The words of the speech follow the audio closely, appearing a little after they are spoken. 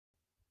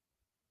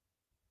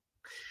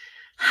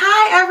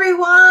Hi,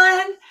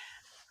 everyone.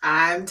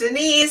 I'm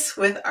Denyse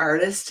with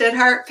Artist at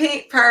Heart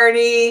Paint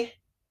Party.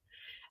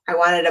 I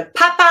wanted to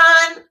pop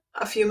on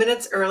a few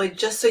minutes early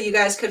just so you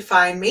guys could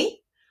find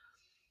me.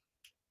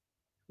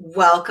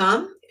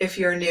 Welcome if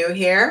you're new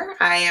here.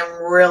 I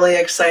am really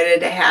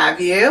excited to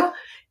have you.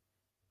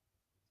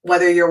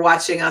 Whether you're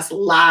watching us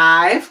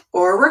live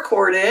or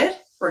recorded,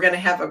 we're going to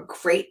have a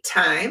great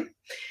time.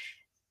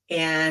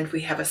 And we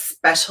have a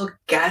special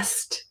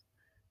guest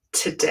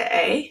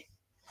today.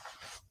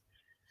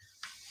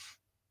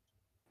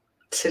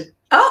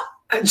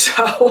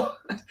 Joe.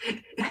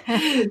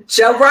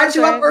 Joe brought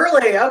you up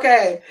early.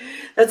 Okay.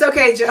 That's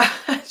okay, Joe.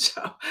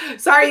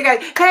 Sorry, you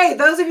guys. Hey,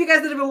 those of you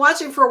guys that have been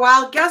watching for a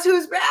while, guess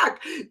who's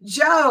back?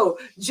 Joe.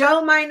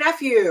 Joe, my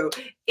nephew,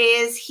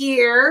 is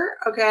here.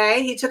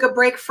 Okay. He took a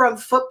break from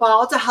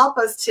football to help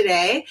us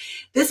today.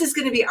 This is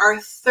going to be our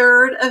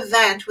third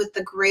event with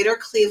the Greater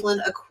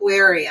Cleveland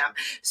Aquarium.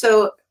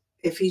 So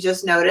if you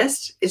just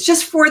noticed, it's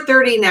just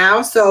 4:30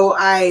 now, so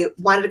I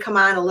wanted to come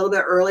on a little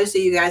bit early so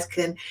you guys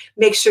can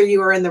make sure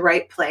you are in the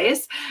right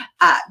place.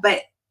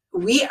 But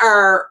we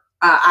are,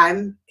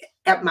 I'm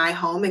at my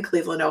home in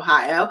Cleveland,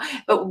 Ohio,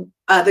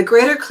 but the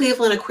Greater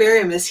Cleveland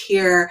Aquarium is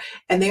here,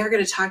 and they are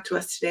going to talk to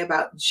us today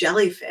about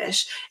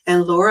jellyfish,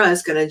 and Laura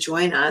is going to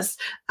join us.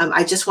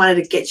 I just wanted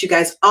to get you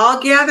guys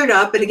all gathered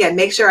up, and again,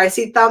 make sure I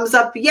see thumbs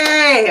up.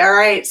 Yay! All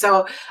right,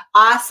 so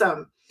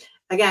awesome.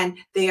 Again,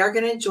 they are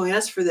going to join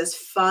us for this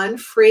fun,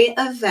 free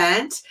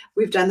event.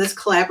 We've done this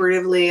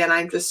collaboratively, and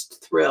I'm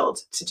just thrilled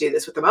to do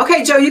this with them.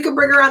 Okay, Joe, you can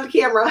bring her on the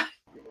camera.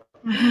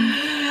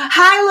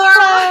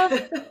 Hi, Laura.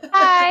 Hello.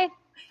 Hi.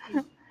 Hey,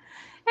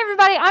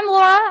 everybody. I'm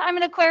Laura. I'm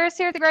an Aquarist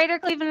here at the Greater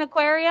Cleveland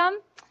Aquarium.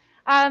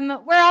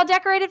 We're all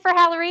decorated for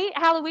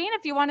Halloween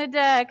if you wanted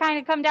to kind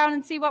of come down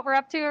and see what we're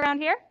up to around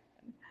here.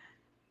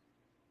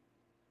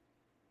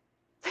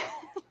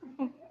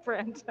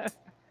 Brenda.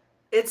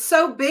 It's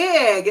so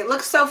big. It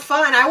looks so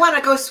fun. I want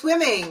to go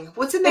swimming.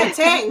 What's in that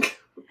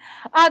tank?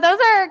 Those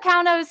are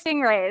Couno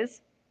stingrays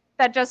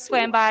that just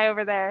swam by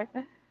over there.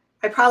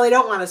 I probably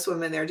don't want to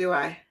swim in there, do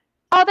I?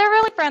 Oh, they're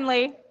really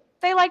friendly.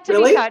 They like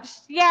to be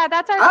touched. Yeah,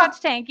 that's our touch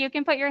tank. You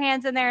can put your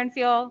hands in there and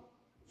see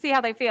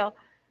how they feel.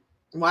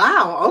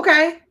 Wow.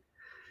 Okay.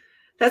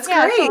 That's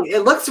great. So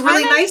it looks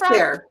really nice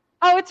there.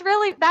 Oh,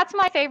 that's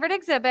my favorite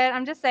exhibit.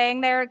 I'm just saying,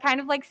 they're kind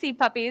of like sea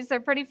puppies. They're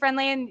pretty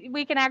friendly, and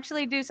we can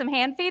actually do some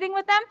hand feeding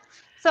with them.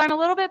 So I'm a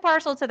little bit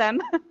partial to them.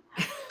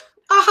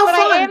 Oh, how but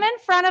fun. I am in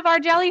front of our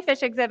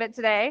jellyfish exhibit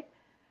today.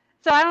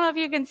 So I don't know if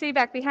you can see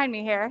back behind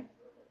me here.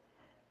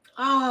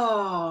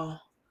 Oh.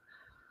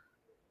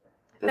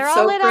 They're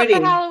all lit up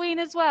for Halloween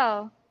as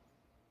well.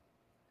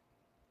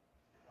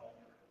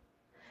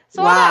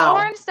 So all that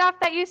orange stuff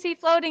that you see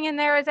floating in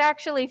there is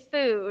actually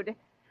food.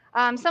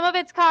 Some of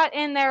it's caught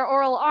in their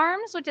oral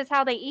arms, which is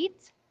how they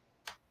eat.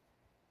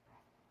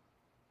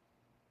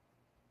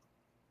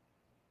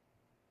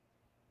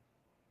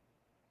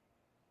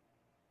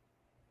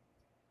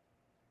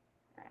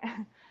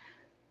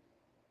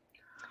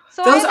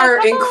 So those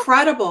are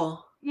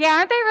incredible. Yeah,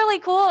 aren't they really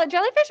cool?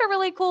 Jellyfish are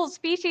really cool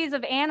species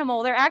of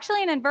animal. They're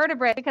actually an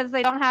invertebrate because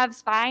they don't have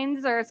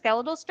spines or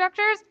skeletal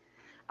structures.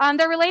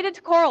 They're related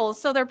to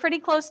corals, so they're pretty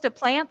close to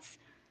plants,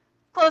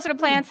 closer to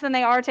plants than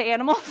they are to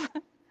animals.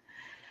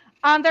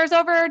 There's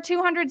over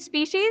 200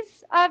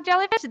 species of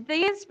jellyfish.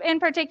 These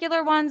in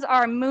particular ones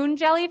are moon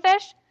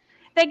jellyfish.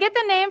 They get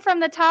the name from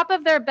the top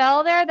of their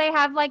bell there. They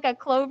have like a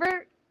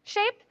clover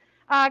shape.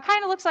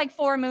 Kind of looks like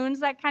 4 moons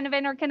that kind of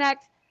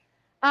interconnect.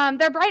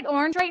 They're bright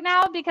orange right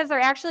now because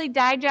they're actually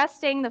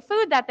digesting the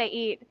food that they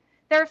eat.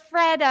 They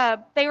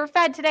were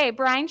fed today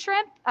brine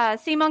shrimp,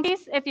 sea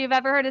monkeys, if you've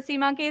ever heard of sea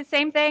monkeys,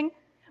 same thing.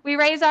 We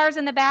raise ours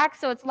in the back,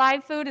 so it's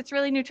live food. It's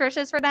really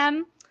nutritious for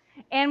them.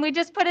 And we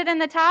just put it in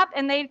the top,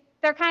 and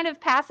they're kind of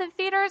passive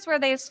feeders where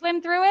they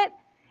swim through it,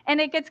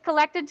 and it gets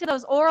collected to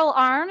those oral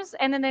arms,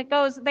 and then it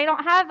goes. They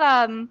don't have,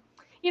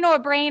 a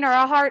brain or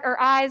a heart or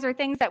eyes or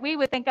things that we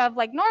would think of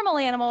like normal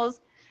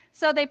animals.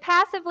 So they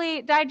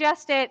passively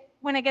digest it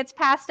when it gets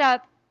passed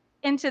up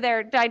into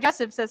their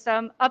digestive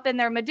system, up in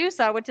their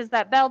medusa, which is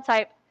that bell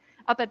type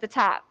up at the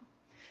top.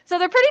 So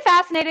they're pretty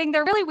fascinating.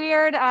 They're really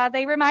weird.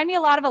 They remind me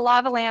a lot of a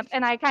lava lamp,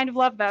 and I kind of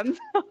love them.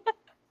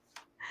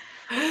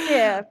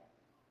 Yeah.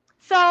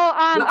 So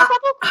a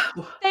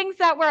couple things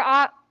that were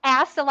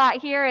asked a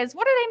lot here is,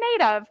 what are they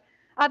made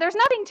of? There's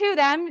nothing to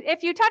them.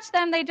 If you touch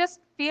them, they just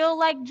feel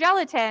like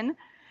gelatin,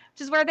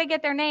 which is where they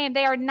get their name.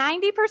 They are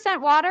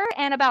 90% water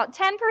and about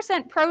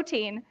 10%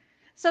 protein.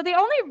 So the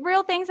only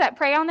real things that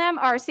prey on them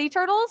are sea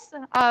turtles.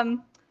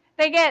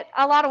 They get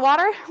a lot of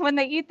water when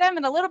they eat them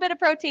and a little bit of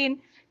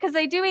protein because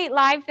they do eat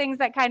live things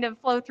that kind of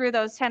flow through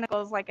those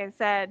tentacles, like I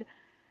said.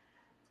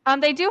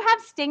 They do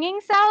have stinging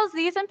cells.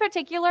 These in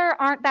particular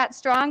aren't that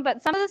strong,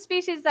 but some of the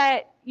species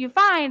that you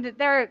find,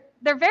 they're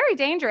very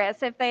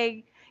dangerous if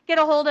they get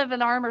a hold of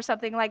an arm or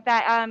something like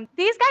that.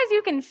 These guys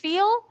you can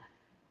feel.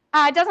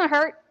 It doesn't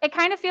hurt. It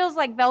kind of feels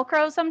like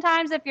Velcro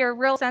sometimes if you're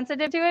real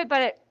sensitive to it,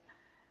 but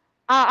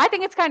I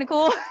think it's kind of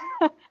cool.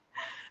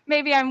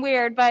 Maybe I'm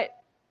weird, but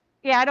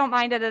yeah, I don't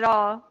mind it at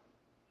all.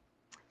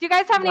 Do you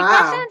guys have any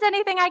questions?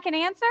 Anything I can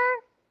answer?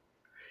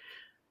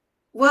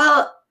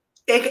 Well,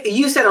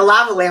 you said a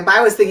lava lamp.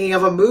 I was thinking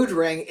of a mood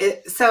ring.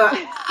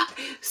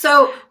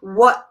 So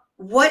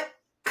what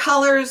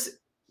colors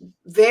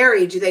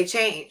vary? Do they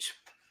change?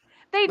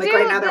 They like do.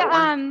 Right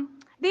now,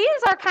 these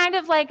are kind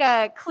of like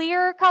a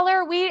clear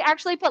color. We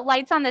actually put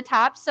lights on the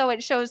top so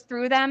it shows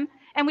through them,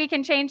 and we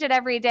can change it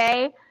every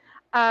day.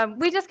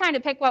 We just kind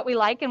of pick what we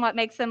like and what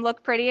makes them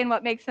look pretty and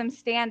what makes them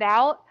stand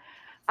out.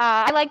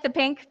 I like the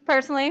pink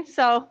personally,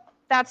 so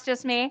that's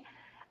just me.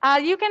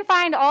 You can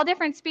find all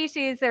different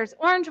species. There's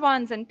orange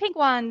ones and pink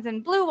ones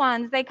and blue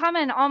ones. They come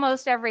in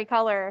almost every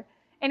color.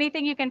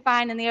 Anything you can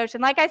find in the ocean.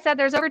 Like I said,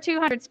 there's over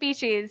 200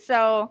 species,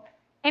 so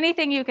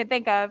anything you could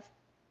think of.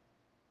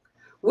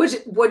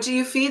 What do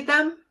you feed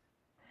them?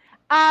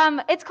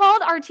 It's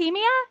called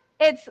Artemia.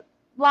 It's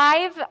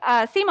live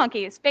sea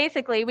monkeys,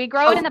 basically. We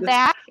grow it in the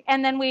back,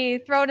 and then we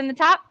throw it in the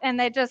top, and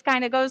it just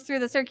kind of goes through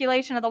the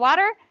circulation of the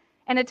water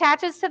and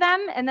attaches to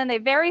them, and then they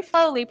very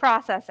slowly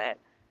process it.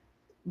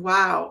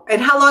 Wow.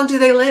 And how long do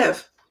they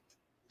live?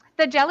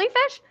 The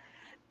jellyfish?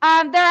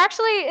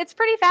 It's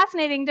pretty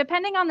fascinating.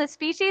 Depending on the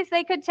species,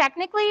 they could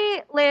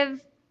technically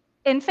live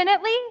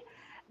infinitely.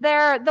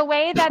 They're the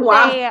way that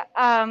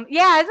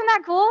yeah, isn't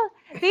that cool?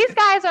 These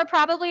guys are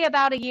probably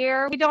about a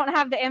year. We don't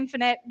have the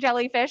infinite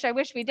jellyfish. I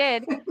wish we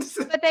did.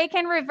 But they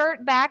can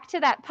revert back to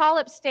that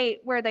polyp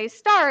state where they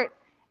start.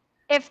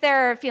 If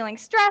they're feeling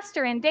stressed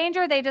or in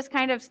danger, they just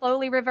kind of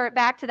slowly revert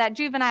back to that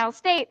juvenile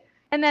state,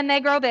 and then they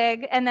grow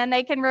big, and then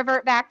they can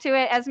revert back to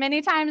it as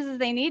many times as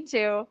they need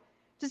to.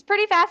 Just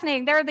pretty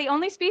fascinating. They're the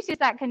only species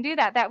that can do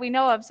that we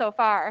know of so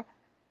far.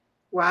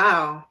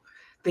 Wow.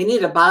 They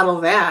need to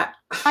bottle that.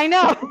 I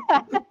know.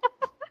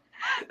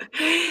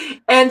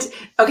 And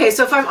okay,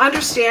 so if I'm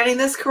understanding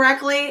this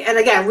correctly, and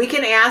again, we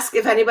can ask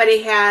if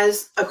anybody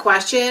has a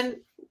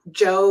question.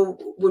 Joe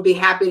would be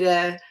happy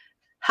to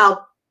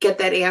help get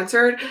that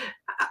answered.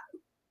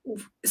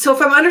 So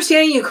if I'm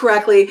understanding you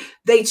correctly,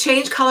 they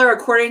change color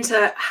according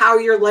to how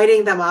you're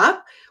lighting them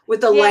up with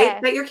the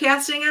light that you're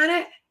casting on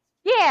it?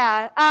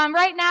 Yeah.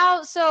 Right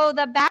now, so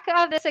the back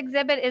of this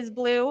exhibit is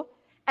blue,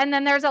 and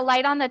then there's a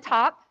light on the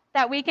top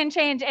that we can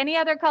change any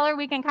other color.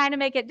 We can kind of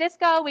make it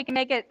disco. We can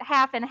make it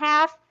half and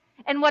half.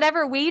 And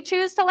whatever we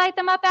choose to light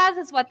them up as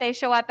is what they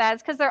show up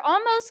as, because they're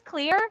almost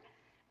clear,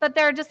 but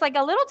they're just like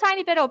a little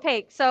tiny bit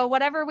opaque. So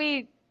whatever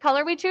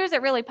color we choose,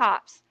 it really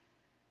pops.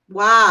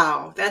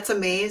 Wow, that's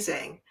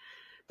amazing.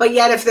 But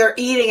yet if they're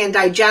eating and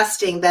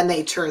digesting, then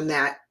they turn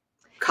that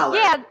color.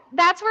 Yeah,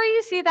 that's where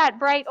you see that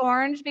bright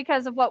orange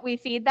because of what we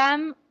feed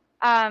them.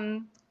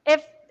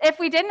 If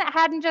we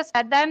hadn't just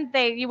fed them,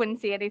 you wouldn't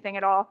see anything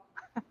at all.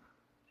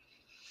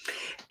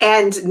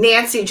 And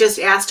Nancy just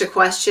asked a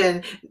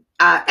question.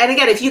 And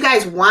again, if you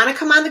guys want to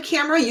come on the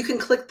camera, you can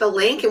click the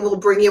link and we'll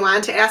bring you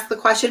on to ask the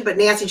question. But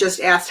Nancy just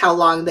asked how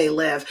long they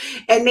live.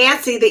 And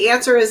Nancy, the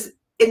answer is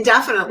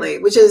indefinitely,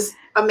 which is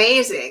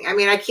amazing. I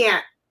mean, I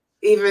can't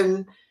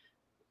even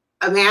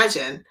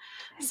imagine.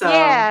 So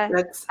yeah,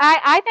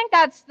 I think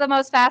that's the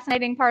most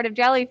fascinating part of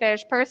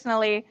jellyfish,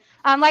 personally.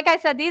 Like I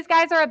said, these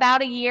guys are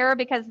about a year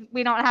because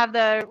we don't have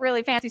the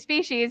really fancy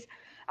species.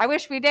 I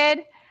wish we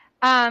did.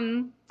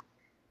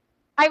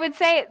 I would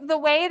say the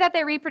way that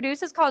they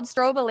reproduce is called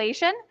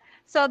strobilation.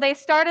 So they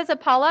start as a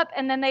polyp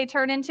and then they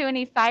turn into an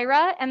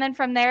ephyra, and then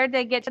from there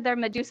they get to their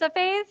medusa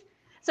phase.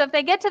 So if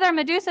they get to their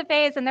medusa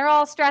phase and they're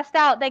all stressed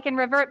out, they can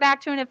revert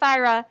back to an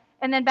ephyra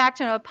and then back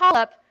to a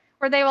polyp,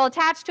 where they will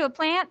attach to a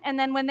plant, and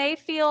then when they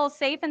feel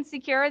safe and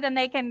secure, then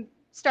they can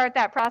start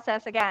that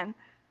process again.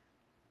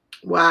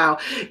 Wow.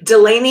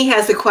 Delaney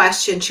has a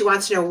question. She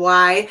wants to know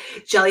why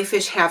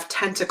jellyfish have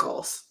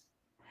tentacles.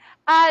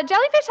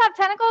 Jellyfish have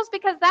tentacles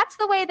because that's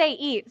the way they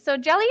eat. So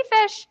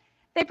jellyfish,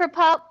 they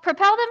propel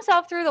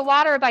themselves through the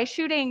water by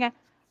shooting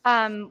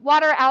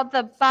water out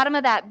the bottom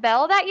of that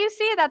bell that you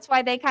see. That's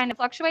why they kind of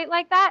fluctuate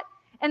like that.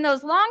 And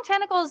those long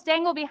tentacles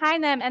dangle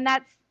behind them, and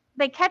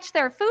they catch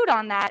their food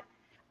on that.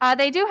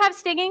 They do have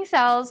stinging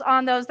cells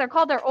on those. They're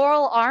called their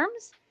oral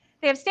arms.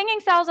 They have stinging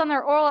cells on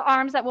their oral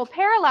arms that will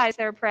paralyze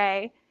their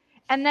prey.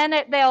 And then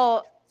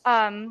they'll,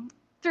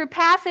 through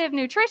passive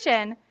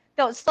nutrition,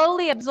 they'll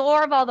slowly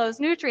absorb all those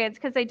nutrients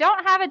because they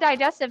don't have a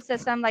digestive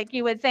system like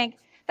you would think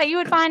that you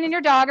would find in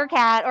your dog or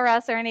cat or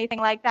us or anything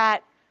like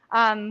that.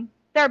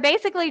 They're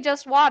basically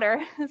just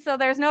water, so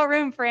there's no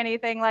room for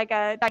anything like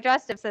a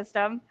digestive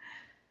system.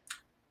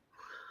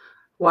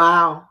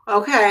 Wow.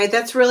 Okay,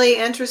 that's really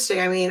interesting.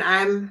 I mean,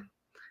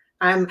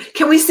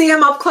 can we see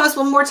them up close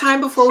one more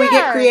time before we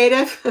get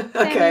creative?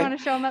 Okay. Sam, you want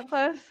to show them up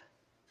close?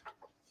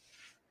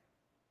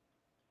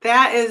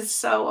 That is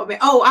so amazing.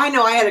 Oh, I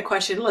know. I had a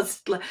question.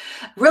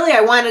 Really, I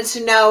wanted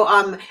to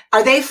know,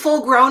 are they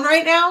full grown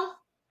right now?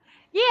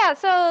 Yeah,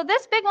 so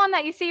this big one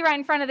that you see right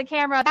in front of the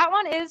camera, that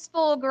one is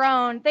full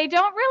grown. They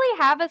don't really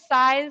have a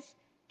size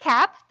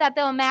cap that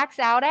they'll max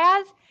out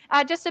as.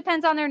 It just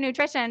depends on their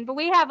nutrition. But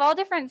we have all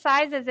different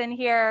sizes in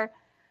here.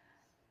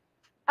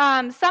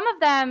 Some of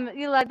them,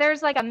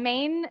 there's like a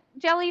Maine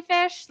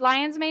jellyfish,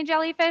 lion's mane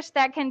jellyfish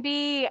that can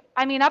be,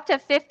 I mean, up to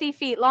 50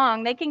 feet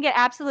long. They can get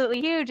absolutely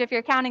huge if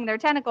you're counting their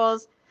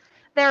tentacles.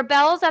 Their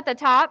bells at the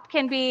top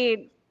can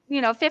be,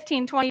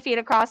 15, 20 feet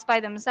across by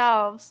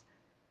themselves.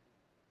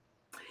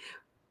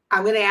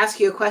 I'm going to ask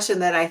you a question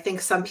that I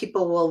think some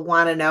people will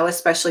want to know,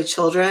 especially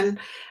children.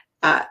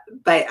 But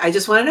I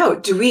just want to know,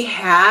 do we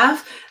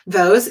have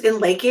those in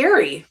Lake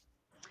Erie?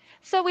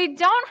 So we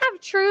don't have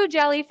true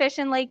jellyfish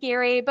in Lake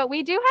Erie, but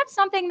we do have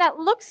something that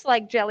looks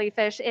like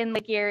jellyfish in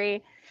Lake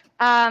Erie.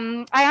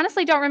 I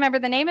honestly don't remember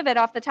the name of it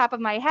off the top of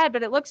my head,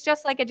 but it looks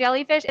just like a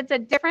jellyfish. It's a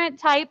different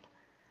type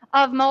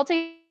of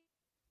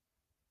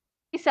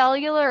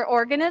multicellular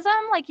organism,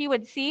 like you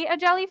would see a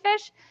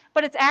jellyfish,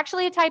 but it's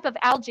actually a type of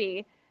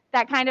algae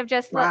that kind of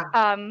just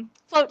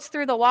floats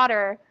through the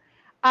water.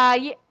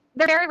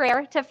 They're very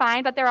rare to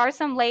find, but there are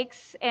some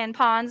lakes and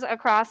ponds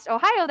across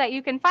Ohio that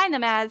you can find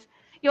them as.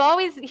 You'll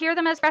always hear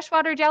them as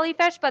freshwater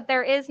jellyfish, but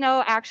there is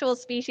no actual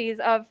species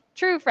of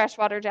true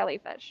freshwater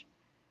jellyfish.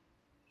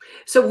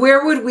 So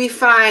where would we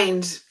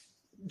find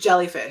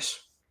jellyfish?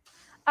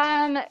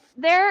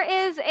 There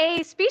is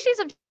a species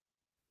of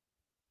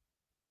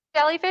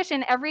jellyfish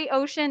in every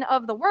ocean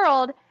of the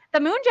world. The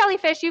moon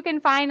jellyfish you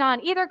can find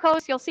on either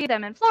coast. You'll see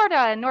them in Florida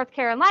and North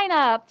Carolina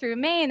up through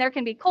Maine. There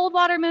can be cold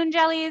water moon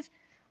jellies,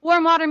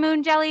 warm water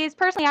moon jellies.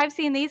 Personally, I've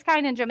seen these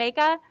kind in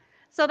Jamaica.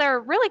 So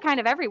they're really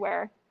kind of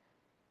everywhere.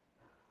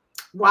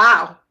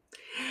 Wow.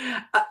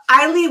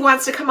 Eiley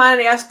wants to come on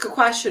and ask a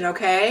question,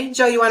 okay?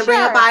 Joe, you want to bring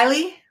up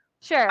Eiley?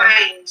 Sure.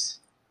 Hi,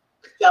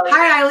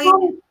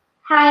 Eiley.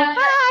 Hi.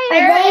 Hi.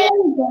 Are they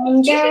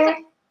in danger?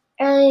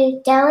 Are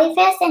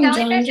jellyfish in danger?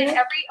 Jellyfish in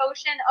every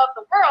ocean of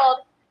the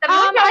world.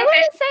 I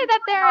wouldn't say that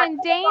they're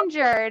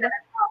endangered.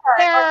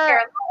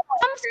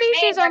 Some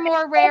species are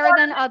more rare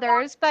than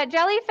others, but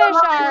jellyfish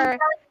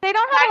they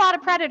don't have a lot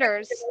of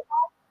predators.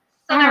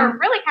 So they're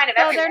really kind of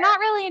everywhere. So they're not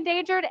really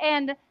endangered,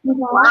 and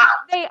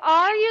they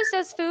are used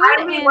as food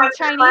in Chinese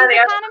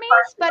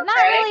economies, but not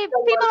really,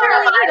 people don't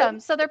really eat them,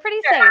 so they're pretty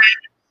safe.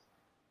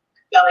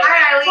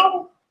 Hi,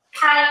 Eiley.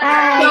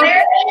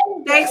 Hi.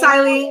 Thanks,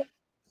 Eiley.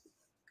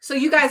 So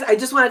you guys, I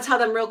just want to tell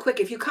them real quick,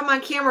 if you come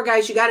on camera,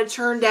 guys, you got to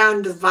turn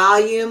down the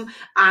volume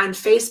on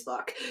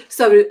Facebook.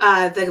 So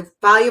the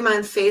volume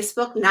on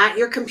Facebook, not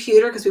your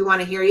computer, because we want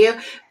to hear you,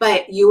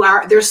 but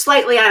they're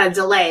slightly on a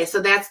delay.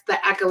 So that's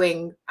the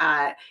echoing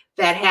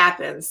that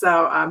happens.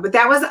 So, but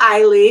that was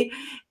Eiley.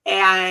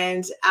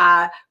 And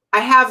I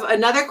have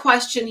another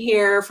question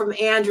here from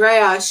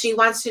Andrea. She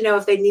wants to know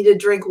if they need to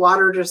drink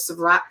water to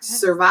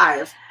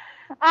survive.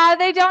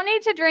 They don't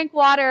need to drink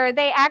water.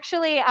 They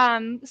actually,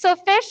 so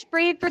fish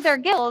breathe through their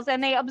gills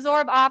and they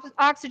absorb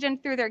oxygen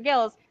through their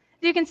gills.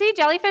 You can see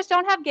jellyfish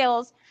don't have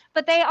gills,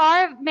 but they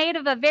are made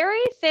of a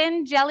very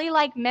thin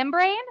jelly-like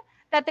membrane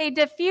that they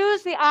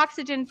diffuse the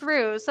oxygen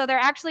through. So they're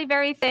actually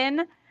very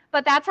thin,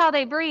 but that's how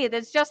they breathe.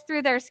 It's just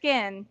through their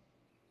skin.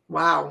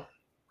 Wow.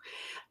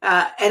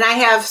 And I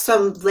have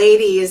some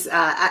ladies,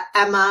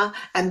 Emma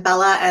and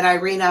Bella and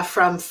Irina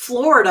from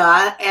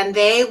Florida, and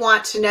they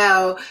want to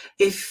know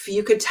if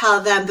you could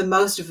tell them the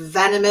most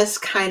venomous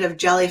kind of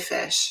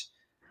jellyfish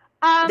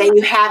that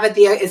you have at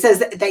it says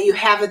that you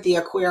have at the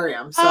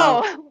aquarium.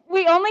 So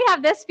we only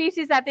have this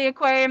species at the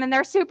aquarium, and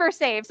they're super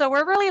safe, so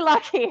we're really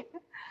lucky.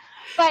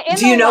 But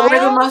do you know where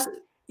the most?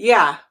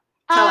 Yeah,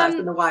 tell us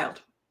in the wild.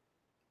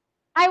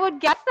 I would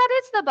guess that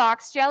it's the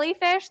box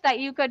jellyfish that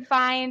you could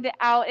find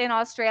out in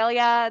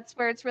Australia. It's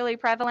where it's really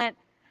prevalent.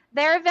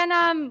 Their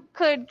venom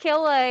could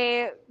kill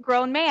a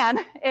grown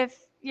man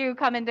if you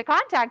come into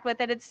contact with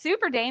it. It's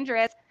super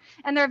dangerous,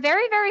 and they're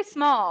very, very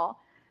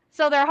small.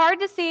 So they're hard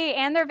to see,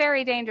 and they're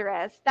very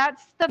dangerous.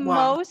 That's the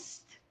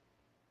most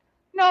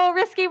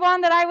risky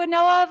one that I would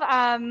know of.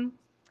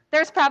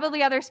 There's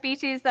probably other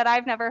species that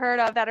I've never heard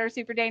of that are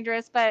super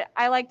dangerous, but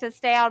I like to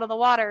stay out of the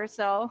water,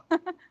 so...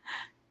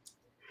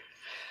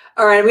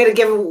 All right, I'm going to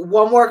give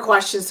one more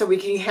question so we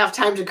can have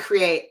time to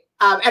create.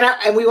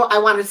 I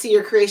want to see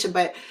your creation,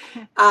 but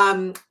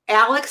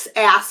Alex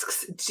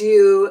asks,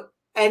 do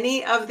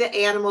any of the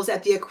animals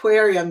at the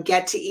aquarium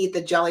get to eat the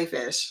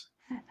jellyfish?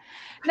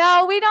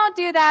 No, we don't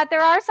do that.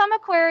 There are some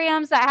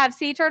aquariums that have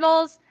sea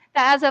turtles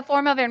that as a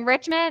form of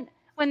enrichment.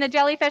 When the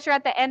jellyfish are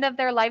at the end of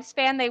their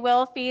lifespan, they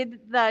will feed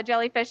the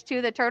jellyfish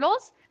to the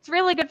turtles. It's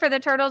really good for the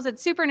turtles.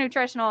 It's super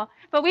nutritional,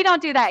 but we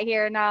don't do that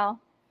here, no.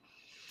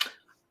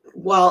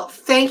 Well,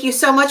 thank you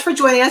so much for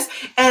joining us.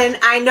 And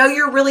I know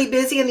you're really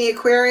busy and the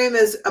aquarium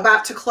is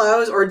about to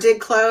close or did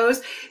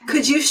close.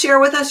 Could you share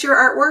with us your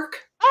artwork?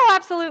 Oh,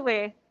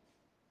 absolutely.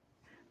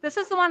 This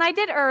is the one I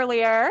did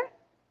earlier.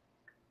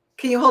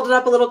 Can you hold it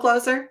up a little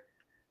closer?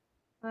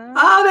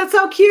 Oh, that's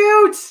so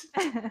cute.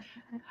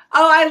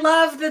 Oh, I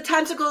love the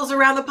tentacles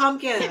around the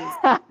pumpkins.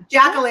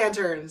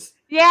 Jack-o'-lanterns.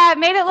 Yeah, it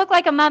made it look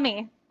like a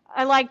mummy.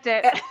 I liked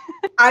it.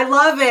 I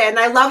love it. And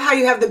I love how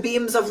you have the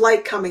beams of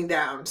light coming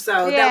down.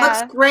 So that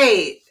looks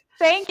great.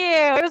 Thank you.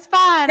 It was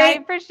fun. I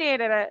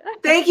appreciated it.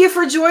 Thank you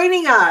for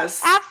joining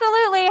us.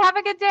 Absolutely. Have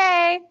a good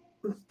day.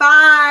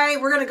 Bye.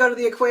 We're going to go to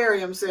the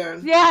aquarium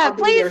soon. Yeah,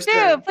 please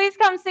do. Please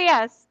come see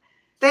us.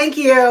 Thank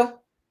you.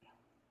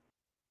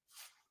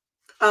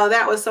 Oh,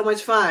 that was so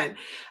much fun.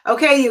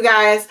 Okay, you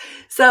guys.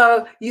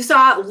 So you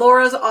saw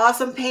Laura's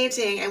awesome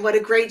painting and what a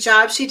great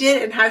job she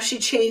did and how she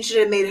changed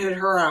it and made it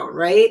her own,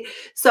 right?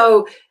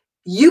 So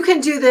you can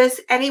do this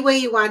any way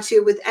you want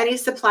to with any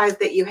supplies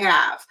that you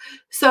have.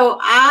 So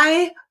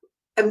I'm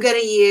going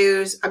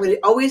to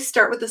always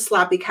start with a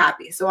sloppy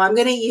copy. So I'm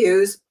going to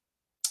use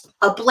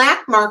a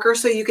black marker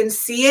so you can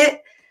see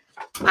it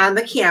on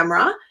the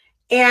camera.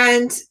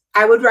 And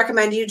I would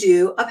recommend you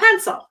do a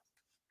pencil.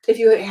 If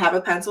you have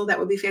a pencil, that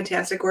would be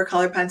fantastic, or a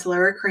color pencil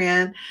or a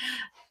crayon.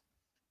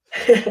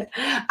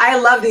 I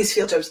love these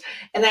field trips.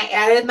 And I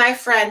added my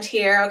friend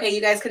here. Okay,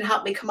 you guys can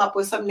help me come up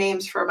with some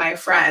names for my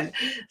friend.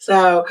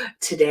 So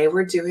today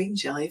we're doing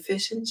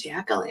jellyfish and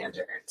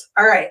jack-o'-lanterns.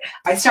 All right,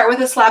 I start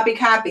with a sloppy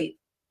copy.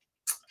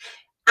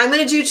 I'm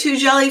going to do 2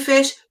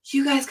 jellyfish.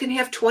 You guys can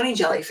have 20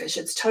 jellyfish.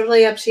 It's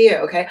totally up to you,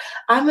 okay?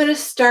 I'm going to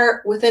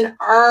start with an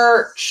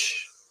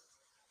arch.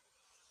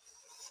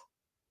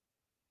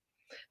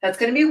 That's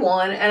going to be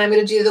 1, and I'm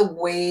going to do the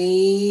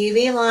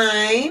wavy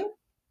line.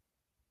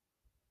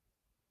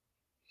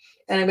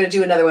 And I'm going to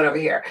do another one over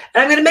here.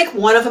 And I'm going to make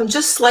one of them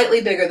just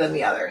slightly bigger than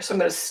the other. So I'm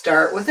going to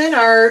start with an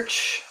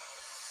arch,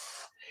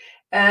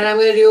 and I'm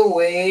going to do a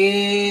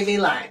wavy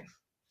line.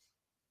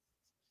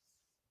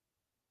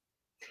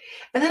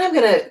 And then I'm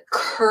going to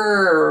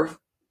curve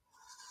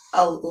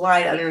a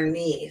line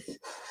underneath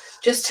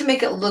just to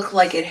make it look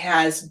like it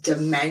has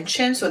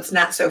dimension, so it's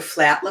not so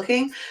flat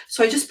looking.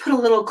 So I just put a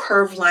little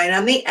curved line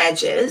on the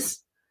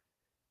edges.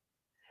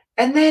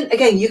 And then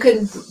again, you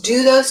can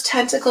do those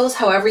tentacles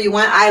however you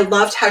want. I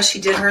loved how she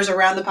did hers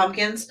around the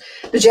pumpkins,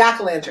 the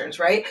jack-o'-lanterns,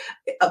 right?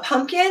 A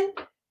pumpkin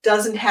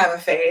doesn't have a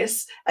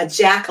face. A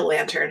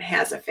jack-o'-lantern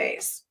has a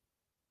face.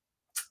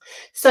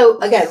 So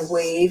again,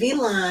 wavy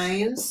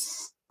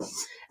lines.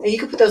 And you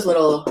can put those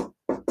little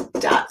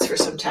dots for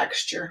some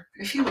texture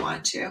if you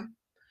want to.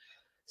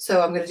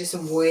 So I'm going to do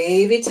some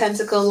wavy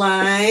tentacle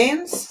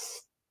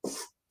lines,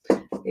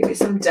 maybe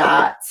some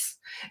dots.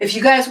 If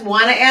you guys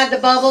want to add the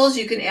bubbles,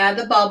 you can add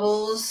the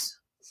bubbles,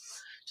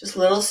 just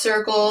little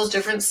circles,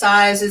 different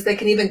sizes. They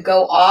can even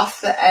go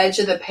off the edge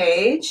of the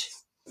page.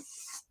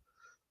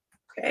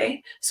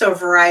 Okay, so a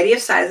variety of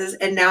sizes.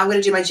 And now I'm going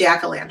to do my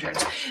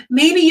jack-o'-lanterns.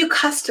 Maybe you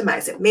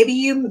customize it. Maybe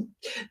you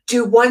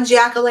do one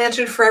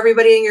jack-o'-lantern for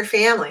everybody in your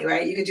family,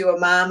 right? You could do a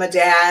mom, a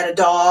dad, a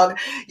dog.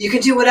 You can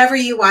do whatever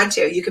you want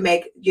to. You can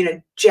make,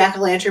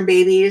 jack-o'-lantern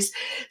babies.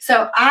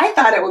 So I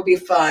thought it would be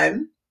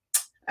fun.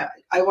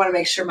 I want to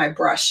make sure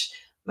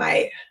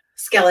my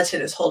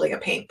skeleton is holding a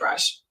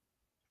paintbrush.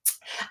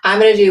 I'm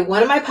going to do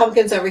one of my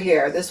pumpkins over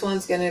here. This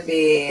one's going to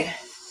be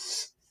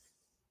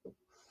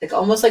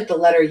almost like the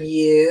letter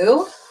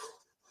U.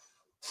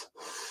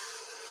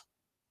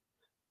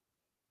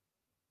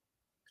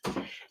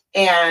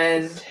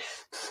 And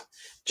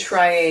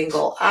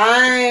triangle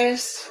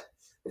eyes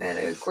and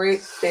a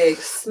great big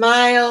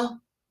smile.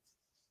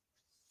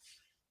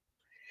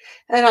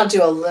 And I'll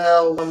do a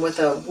little one with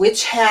a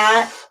witch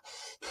hat.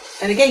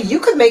 And again, you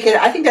could make it,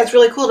 I think that's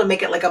really cool to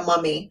make it like a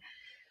mummy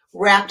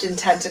wrapped in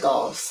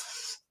tentacles.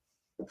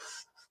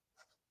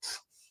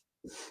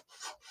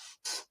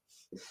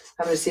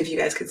 I'm going to see if you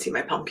guys can see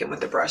my pumpkin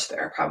with the brush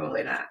there.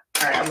 Probably not.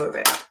 All right, I'll move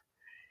it.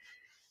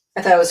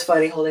 I thought it was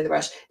funny holding the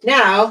brush.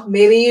 Now,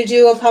 maybe you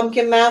do a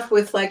pumpkin mouth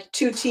with like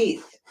 2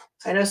 teeth.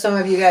 I know some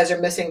of you guys are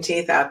missing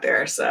teeth out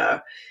there. So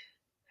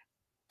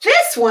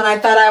this one, I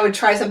thought I would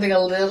try something a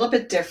little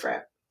bit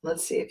different.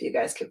 Let's see if you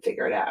guys can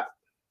figure it out.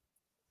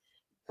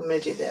 I'm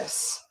going to do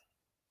this.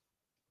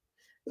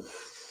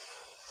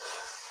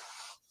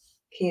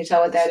 Can you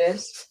tell what that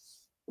is?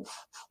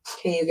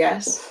 Can you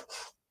guess?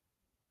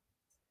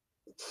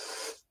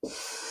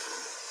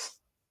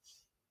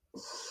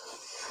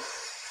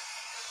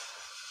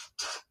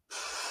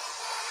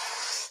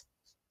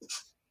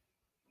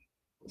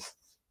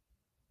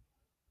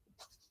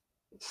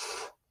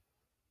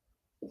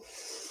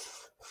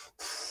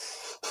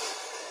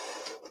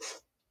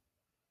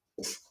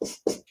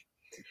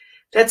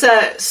 That's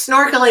a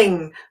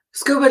snorkeling,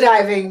 scuba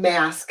diving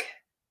mask.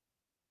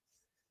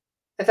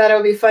 I thought it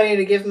would be funny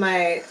to give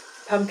my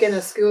pumpkin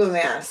a scuba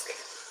mask.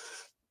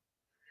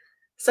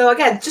 So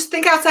again, just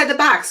think outside the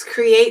box.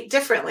 Create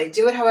differently.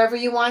 Do it however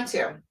you want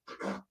to.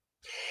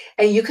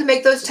 And you can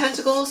make those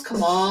tentacles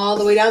come all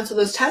the way down. So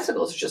those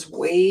tentacles are just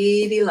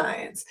wavy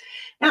lines.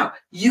 Now,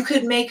 you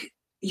could make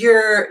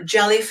your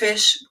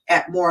jellyfish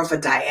at more of a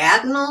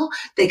diagonal.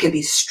 They could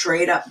be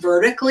straight up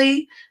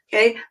vertically.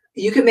 Okay.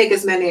 You can make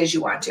as many as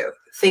you want to.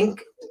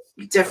 Think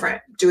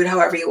different. Do it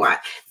however you want.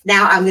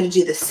 Now I'm going to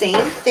do the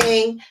same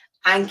thing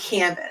on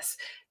canvas.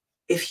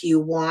 If you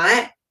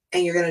want,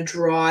 and you're going to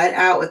draw it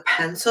out with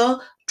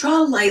pencil,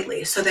 draw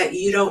lightly so that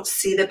you don't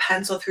see the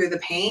pencil through the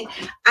paint.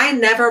 I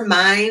never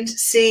mind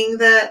seeing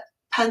the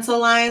pencil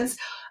lines.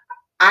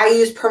 I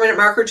use permanent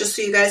marker just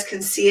so you guys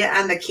can see it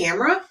on the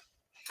camera.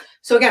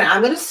 So again,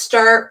 I'm going to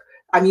start,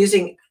 I'm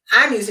using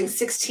I'm using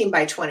 16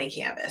 by 20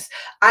 canvas.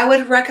 I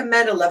would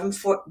recommend 11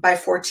 by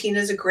 14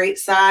 is a great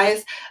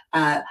size.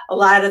 A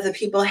lot of the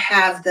people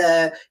have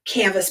the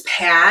canvas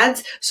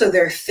pads, so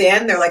they're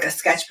thin. They're like a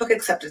sketchbook,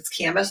 except it's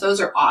canvas. Those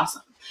are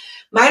awesome.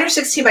 Mine are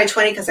 16 by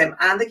 20 because I'm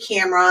on the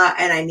camera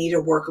and I need to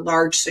work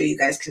large so you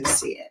guys can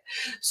see it.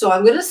 So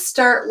I'm going to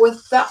start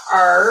with the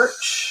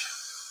arch.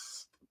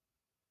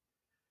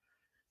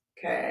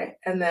 Okay,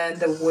 and then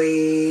the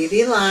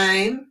wavy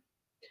line,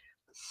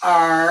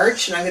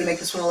 arch, and I'm going to make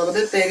this one a little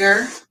bit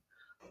bigger.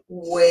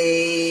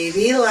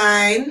 Wavy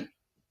line.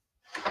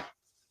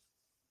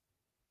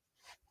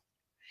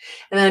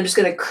 And then I'm just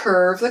going to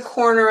curve the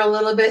corner a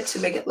little bit to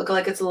make it look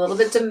like it's a little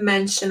bit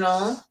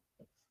dimensional.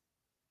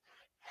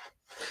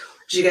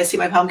 Did you guys see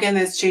my pumpkin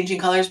that's changing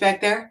colors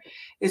back there?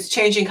 It's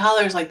changing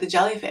colors like the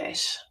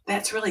jellyfish.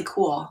 That's really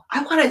cool.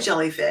 I want a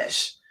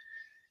jellyfish.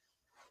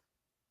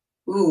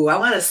 Ooh, I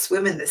want to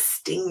swim in the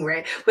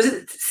stingray. Was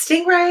it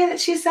stingray that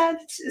she said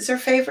is her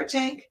favorite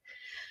tank?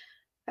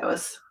 That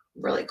was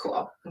really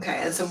cool. Okay,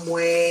 and some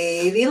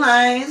wavy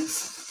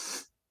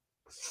lines.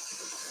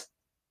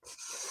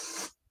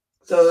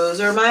 Those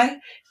are my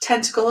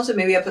tentacles, and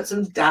maybe I put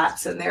some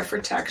dots in there for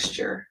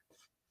texture.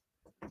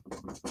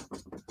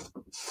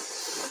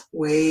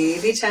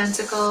 Wavy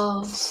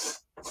tentacles.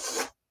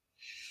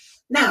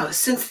 Now,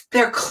 since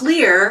they're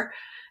clear,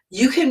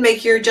 you can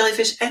make your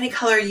jellyfish any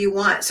color you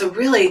want. So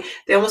really,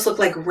 they almost look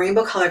like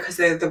rainbow color because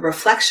they're the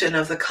reflection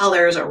of the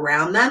colors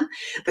around them,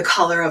 the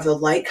color of the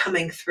light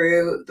coming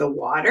through the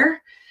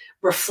water,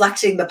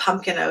 reflecting the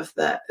pumpkin of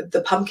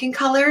the pumpkin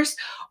colors,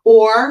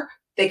 or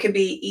they could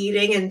be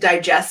eating and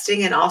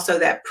digesting and also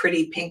that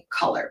pretty pink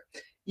color.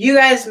 You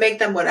guys make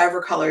them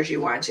whatever colors you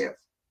want to.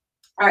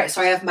 All right,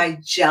 so I have my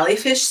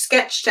jellyfish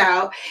sketched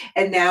out,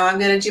 and now I'm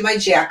going to do my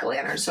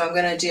jack-o'-lantern. So I'm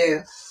going to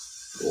do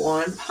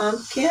one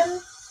pumpkin.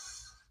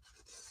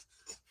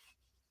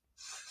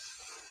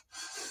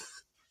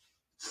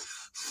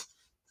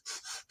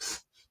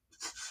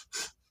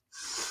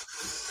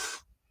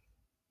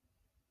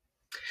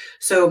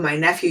 So my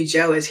nephew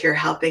Joe is here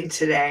helping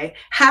today.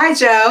 Hi,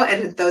 Joe.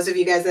 And those of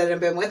you guys that have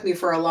been with me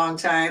for a long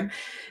time,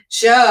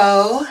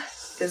 Joe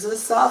is a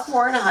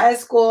sophomore in high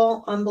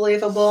school.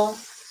 Unbelievable.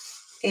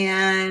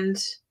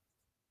 And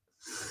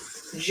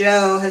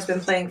Joe has been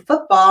playing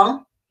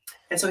football,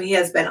 and so he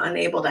has been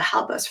unable to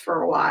help us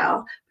for a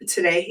while, but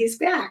today he's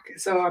back.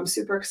 So I'm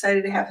super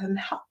excited to have him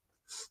help.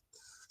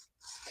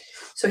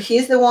 So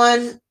he's the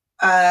one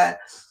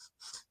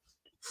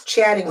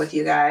chatting with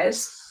you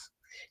guys.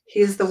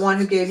 He's the one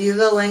who gave you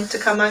the link to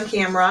come on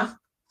camera.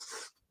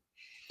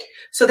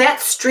 So that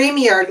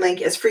StreamYard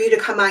link is for you to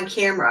come on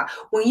camera.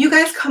 When you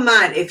guys come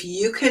on, if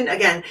you can,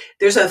 again,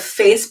 there's a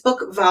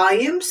Facebook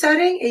volume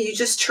setting, and you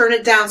just turn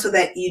it down so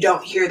that you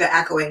don't hear the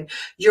echoing.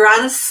 You're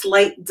on a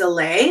slight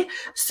delay,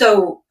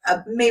 so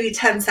maybe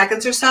 10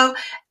 seconds or so.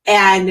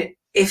 And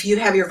if you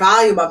have your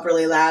volume up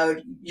really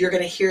loud, you're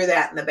going to hear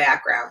that in the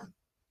background.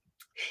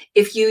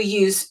 If you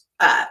use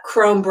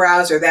Chrome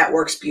browser, that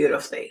works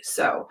beautifully.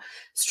 So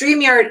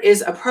StreamYard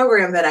is a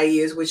program that I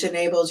use, which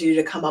enables you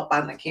to come up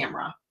on the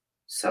camera.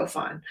 So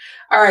fun.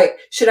 All right,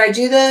 should I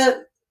do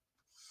the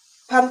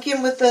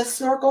pumpkin with the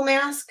snorkel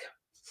mask?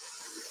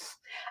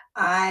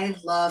 I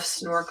love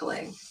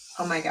snorkeling.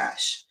 Oh my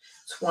gosh.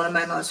 It's one of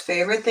my most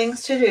favorite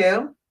things to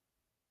do.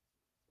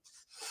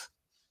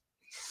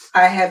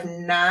 I have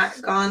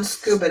not gone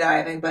scuba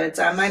diving, but it's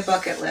on my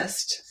bucket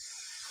list.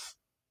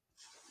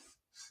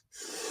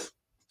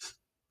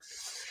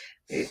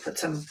 Maybe put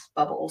some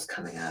bubbles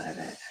coming out of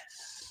it.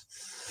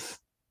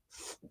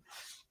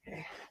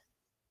 Okay.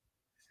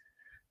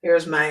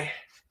 There's my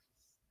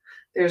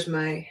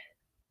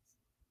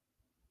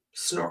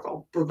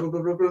snorkel.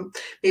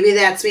 Maybe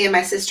that's me and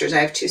my sisters. I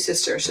have two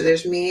sisters. So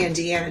there's me and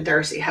Deanne and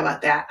Darcy. How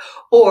about that?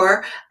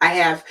 Or I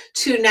have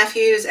two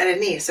nephews and a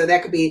niece. So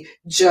that could be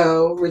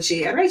Joe,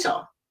 Richie, and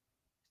Rachel.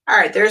 All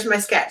right, there's my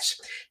sketch.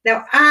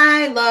 Now,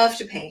 I love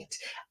to paint.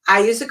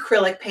 I use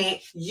acrylic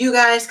paint. You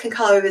guys can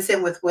color this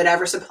in with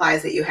whatever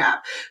supplies that you have.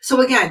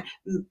 So again,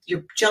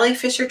 your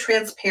jellyfish are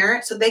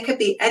transparent, so they could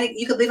be any,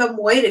 you could leave them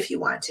white if you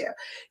want to.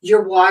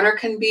 Your water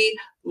can be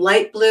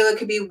light blue, it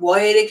could be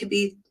white, it could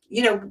be,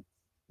 you know,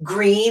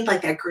 green,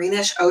 like that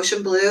greenish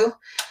ocean blue,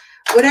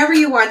 whatever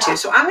you want to.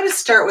 So I'm going to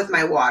start with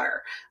my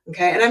water,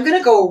 okay? And I'm going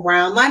to go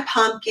around my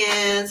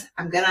pumpkins.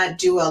 I'm going to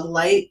do a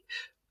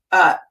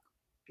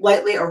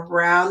lightly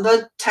around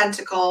the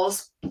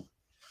tentacles.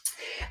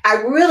 I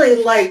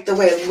really like the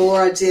way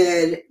Laura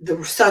did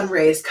the sun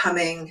rays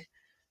coming.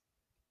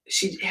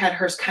 She had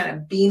hers kind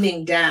of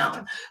beaming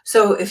down.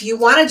 So if you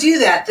want to do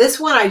that, this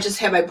one, I just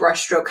have my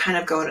brush stroke kind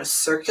of go in a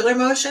circular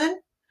motion.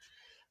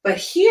 But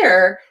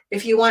here,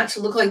 if you want it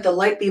to look like the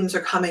light beams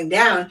are coming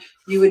down,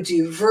 you would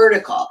do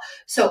vertical.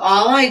 So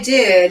all I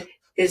did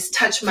is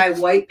touch my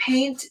white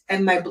paint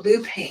and my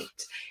blue paint,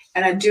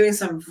 and I'm doing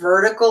some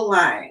vertical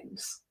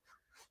lines.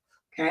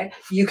 Okay,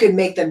 you could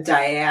make them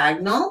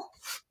diagonal.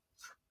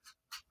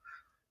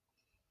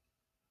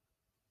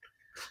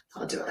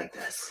 I'll do it like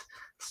this.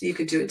 So you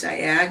could do it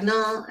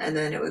diagonal, and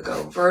then it would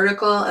go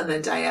vertical, and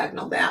then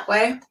diagonal that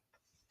way.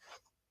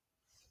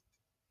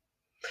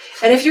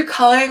 And if you're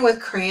coloring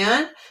with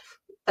crayon,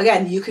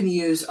 again, you can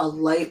use a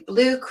light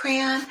blue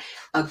crayon.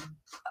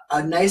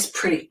 A nice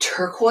pretty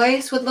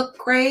turquoise would look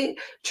great.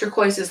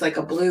 Turquoise is like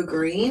a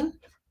blue-green.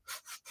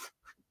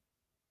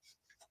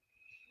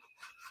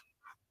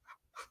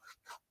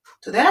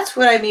 So that's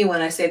what I mean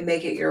when I say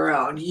make it your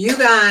own. You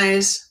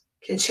guys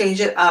can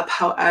change it up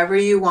however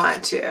you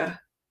want to.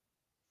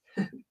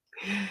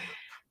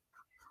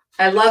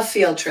 I love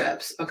field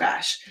trips. Oh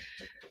gosh.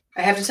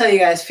 I have to tell you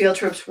guys, field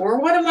trips were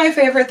one of my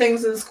favorite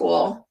things in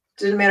school.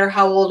 Didn't matter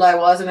how old I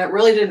was, and it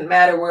really didn't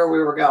matter where we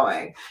were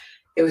going.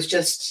 It was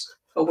just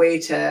a way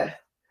to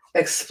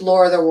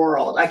explore the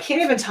world. I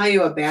can't even tell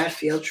you a bad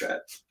field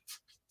trip.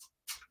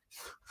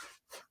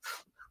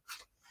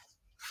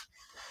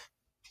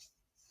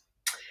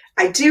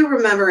 I do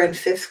remember in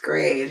 5th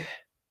grade,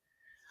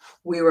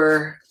 we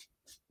were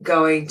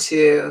going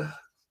to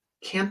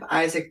Camp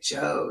Isaac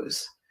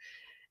Joe's,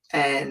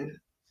 and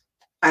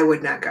I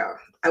would not go.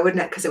 I would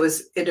not, because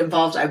it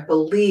involved, I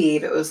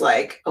believe it was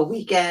like a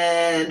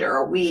weekend or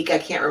a week, I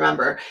can't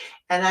remember.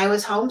 And I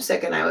was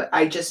homesick, and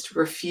I just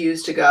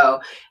refused to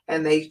go.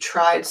 And they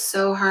tried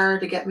so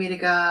hard to get me to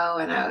go,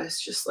 and I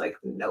was just like,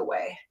 no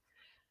way.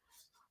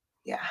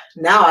 Yeah,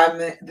 now I'm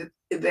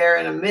there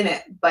in a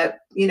minute. But,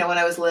 you know, when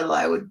I was little,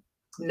 I would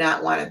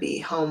not want to be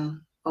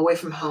home, away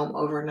from home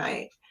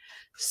overnight.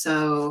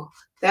 So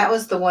that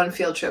was the one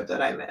field trip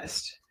that I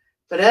missed.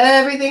 But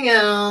everything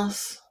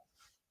else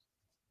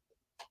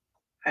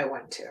I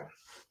went to. I'm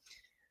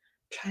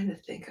trying to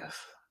think of.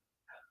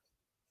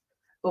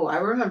 Oh, I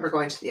remember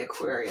going to the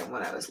aquarium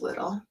when I was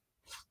little.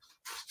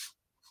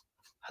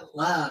 I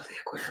love the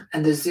aquarium.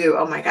 And the zoo.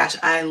 Oh my gosh,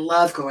 I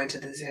love going to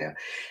the zoo.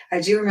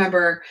 I do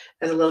remember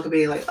as a little kid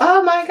being like,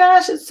 oh my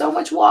gosh, it's so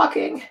much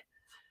walking.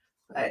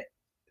 But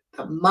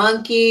the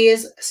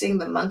monkeys, seeing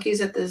the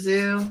monkeys at the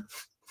zoo.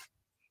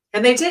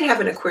 And they did have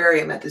an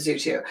aquarium at the zoo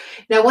too.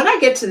 Now, when I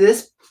get to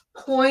this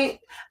point,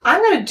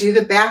 I'm going to do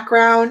the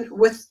background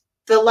with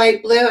the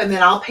light blue, and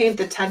then I'll paint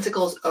the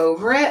tentacles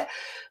over it.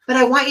 But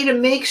I want you to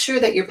make sure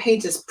that your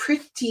paint is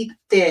pretty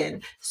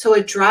thin so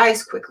it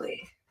dries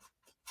quickly.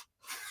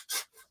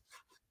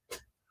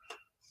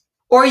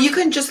 Or you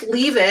can just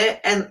leave it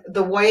and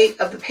the white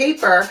of the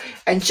paper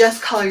and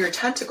just color your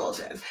tentacles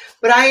in.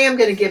 But I am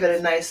going to give it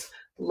a nice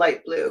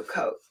light blue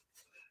coat.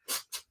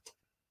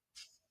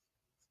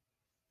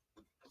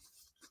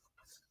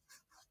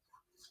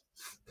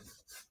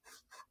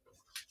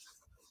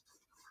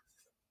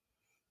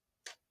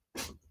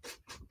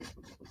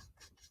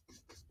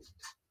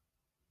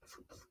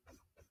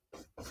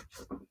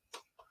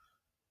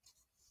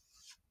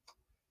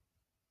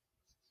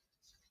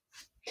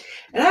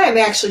 And I am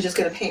actually just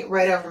going to paint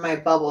right over my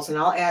bubbles, and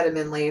I'll add them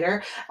in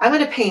later. I'm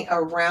going to paint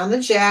around the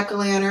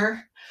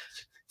jack-o'-lantern,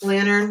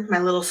 my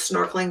little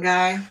snorkeling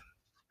guy.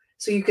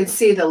 So you can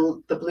see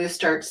the blue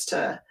starts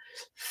to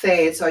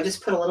fade. So I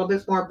just put a little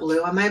bit more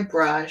blue on my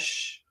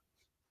brush.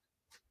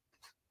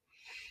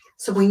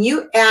 So when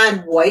you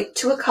add white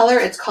to a color,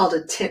 it's called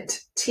a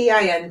tint,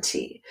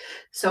 T-I-N-T.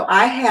 So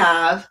I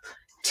have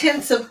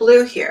tints of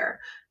blue here,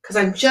 because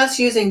I'm just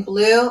using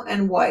blue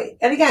and white.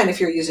 And again,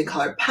 if you're using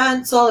colored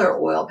pencil or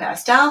oil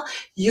pastel,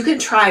 you can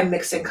try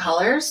mixing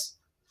colors.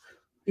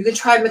 You can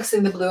try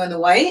mixing the blue and the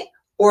white,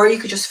 or you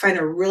could just find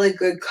a really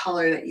good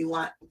color that you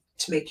want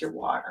to make your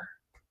water.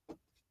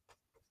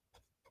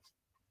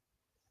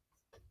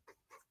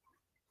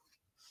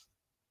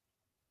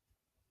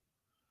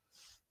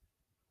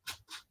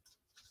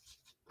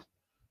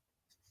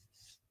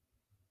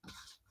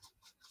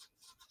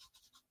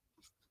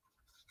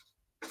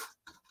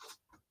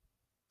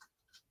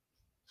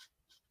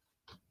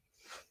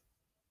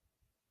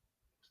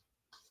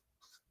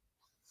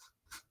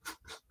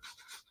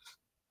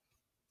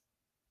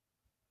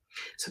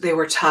 So they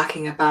were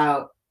talking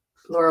about,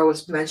 Laura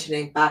was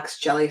mentioning box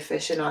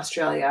jellyfish in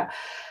Australia,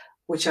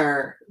 which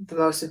are the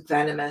most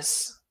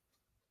venomous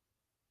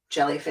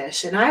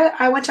jellyfish. And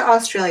I went to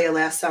Australia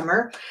last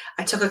summer.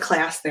 I took a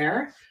class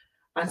there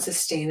on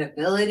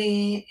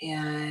sustainability,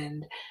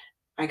 and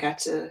I got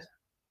to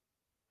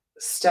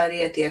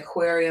study at the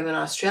aquarium in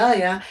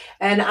Australia.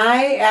 And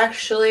I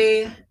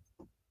actually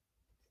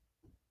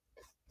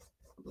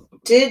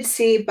did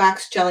see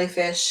box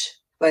jellyfish,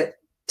 but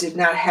did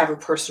not have a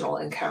personal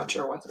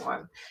encounter with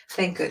one.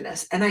 Thank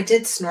goodness. And I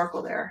did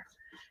snorkel there.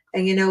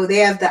 And you know, they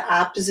have the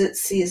opposite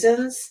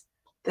seasons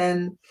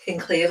than in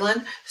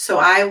Cleveland. So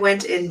I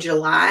went in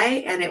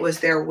July, and it was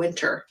their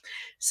winter.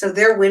 So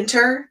their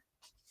winter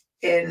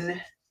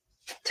in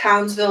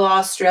Townsville,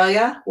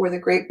 Australia, where the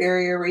Great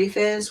Barrier Reef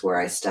is, where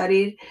I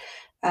studied,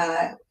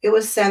 it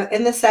was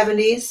in the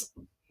 70s,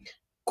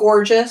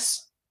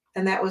 gorgeous.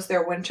 And that was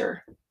their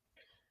winter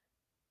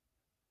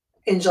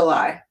in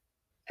July.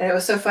 And it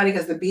was so funny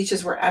because the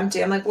beaches were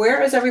empty. I'm like,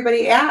 where is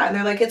everybody at? And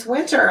they're like, it's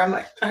winter. I'm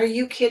like, are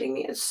you kidding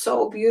me? It's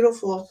so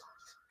beautiful.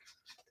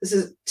 This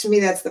is, to me,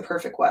 that's the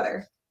perfect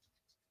weather.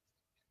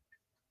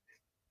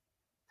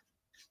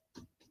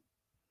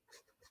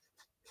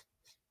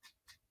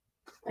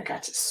 I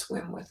got to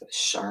swim with a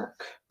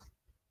shark.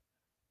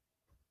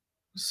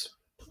 It was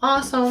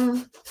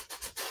awesome.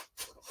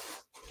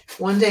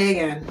 One day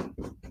again.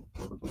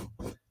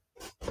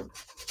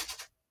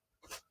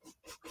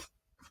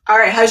 All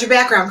right, how's your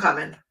background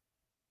coming?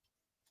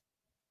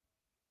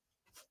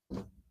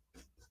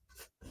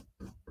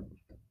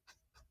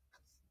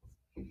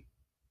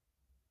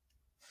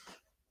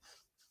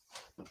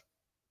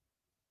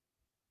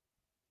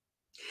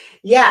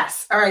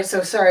 Yes. All right,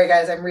 so sorry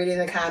guys, I'm reading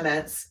the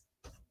comments.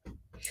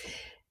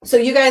 So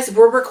you guys,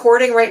 we're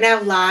recording right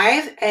now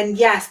live, and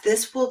yes,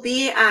 this will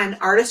be on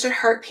Artist at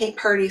Heart Paint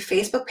Party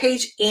Facebook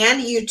page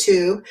and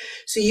YouTube,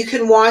 so you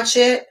can watch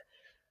it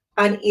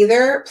on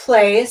either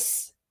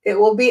place. It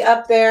will be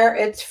up there.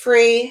 It's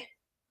free.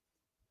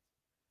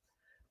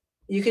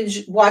 You can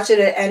watch it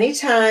at any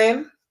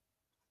time.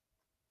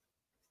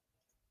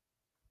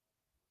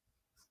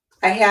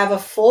 I have a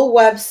full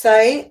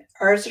website,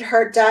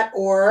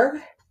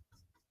 artistatheart.org.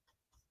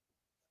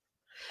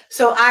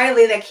 So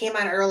Eiley, that came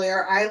on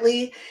earlier,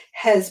 Eiley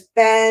has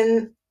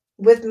been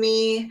with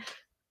me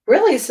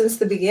really since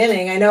the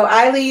beginning. I know,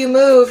 Eiley, you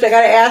moved. I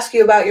got to ask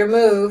you about your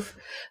move.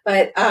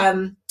 But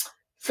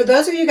for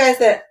those of you guys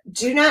that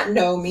do not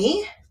know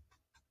me,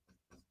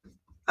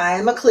 I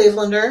am a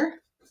Clevelander,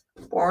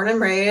 born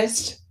and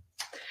raised.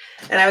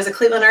 And I was a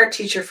Cleveland art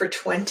teacher for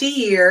 20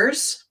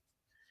 years.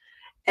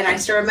 And I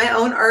started my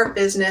own art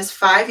business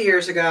 5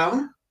 years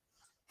ago.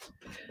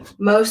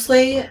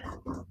 Mostly,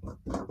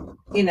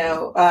 you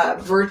know, no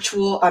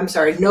virtual,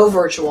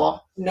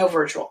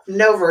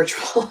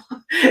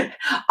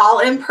 all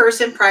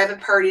in-person private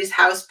parties,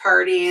 house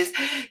parties.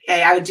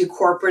 Okay, I would do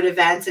corporate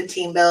events and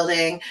team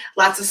building,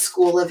 lots of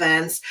school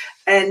events.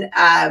 And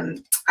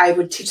I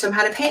would teach them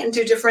how to paint and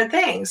do different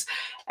things.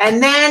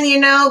 And then, you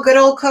know, good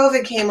old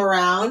COVID came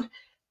around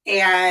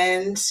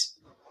and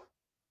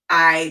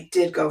I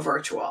did go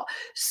virtual.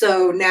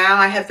 So now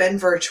I have been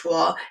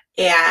virtual,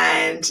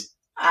 and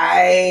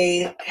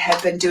I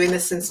have been doing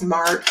this since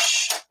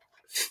March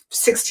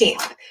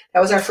 16th. That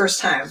was our first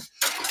time.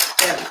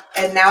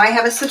 And now I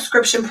have a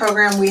subscription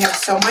program. We have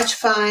so much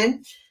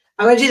fun.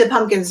 I'm going to do the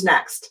pumpkins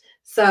next.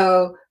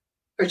 So,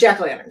 or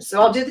jack-o'-lanterns. So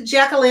I'll do the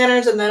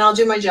jack-o'-lanterns, and then I'll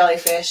do my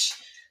jellyfish.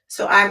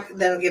 So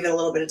then I'll give it a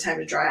little bit of time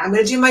to dry. I'm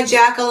going to do my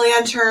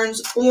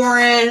jack-o'-lanterns,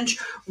 orange,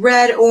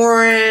 red,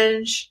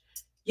 orange,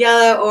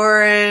 yellow,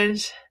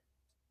 orange.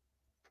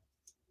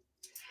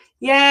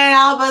 Yay,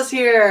 Alba's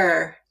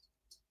here.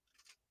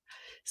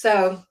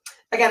 So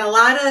again, a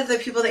lot of the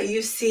people that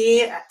you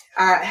see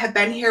have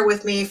been here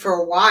with me for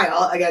a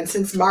while, again,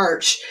 since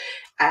March.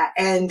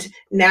 And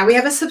now we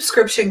have a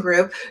subscription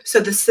group. So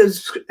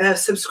the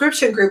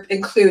subscription group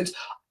includes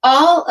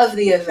all of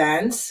the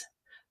events,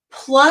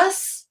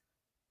 plus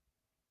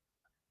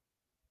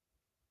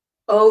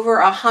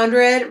over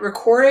 100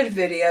 recorded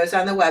videos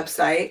on the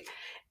website,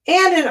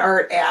 and an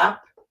art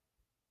app,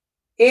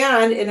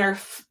 and in our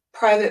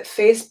private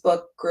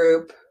Facebook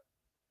group.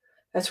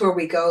 That's where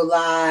we go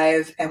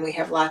live, and we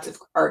have lots of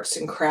arts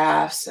and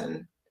crafts,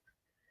 and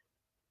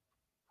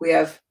we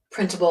have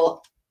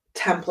printable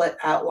template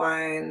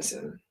outlines,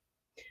 and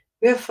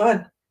we have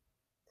fun.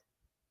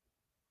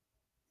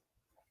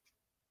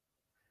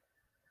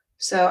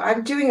 So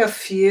I'm doing a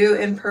few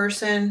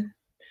in-person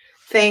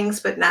things,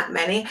 but not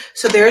many.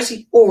 So there's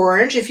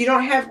orange. If you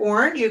don't have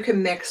orange, you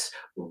can mix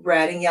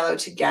red and yellow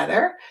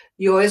together.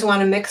 You always want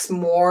to mix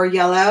more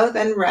yellow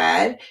than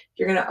red.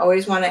 You're going to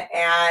always want to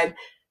add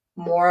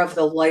more of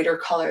the lighter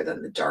color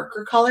than the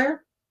darker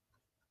color.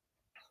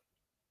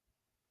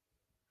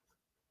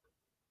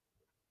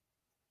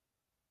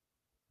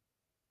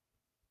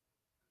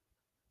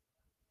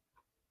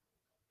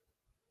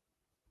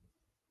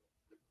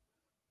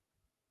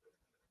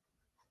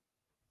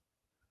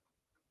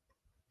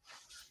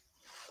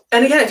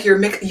 And again, if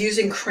you're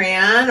using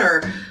crayon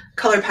or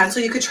colored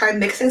pencil, you could try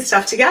mixing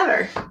stuff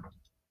together.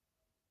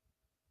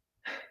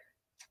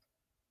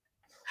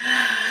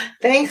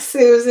 Thanks,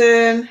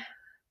 Susan.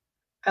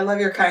 I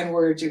love your kind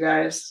words, you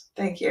guys.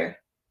 Thank you.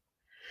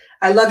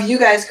 I love you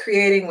guys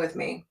creating with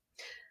me.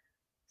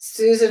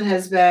 Susan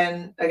has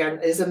been, again,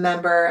 is a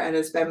member and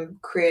has been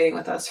creating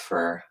with us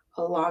for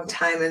a long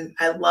time. And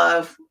I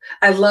love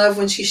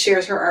when she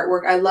shares her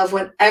artwork. I love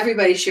when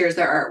everybody shares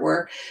their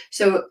artwork.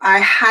 So I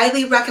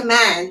highly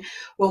recommend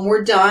when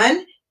we're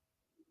done,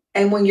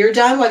 and when you're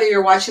done, whether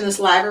you're watching this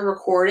live or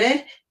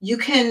recorded, you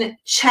can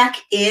check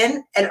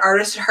in at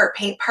Artist at Heart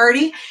Paint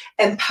Party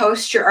and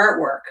post your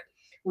artwork.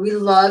 We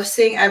love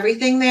seeing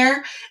everything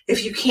there.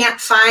 If you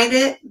can't find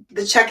it,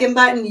 the check-in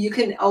button, you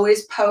can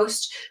always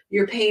post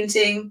your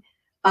painting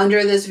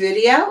under this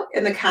video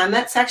in the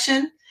comment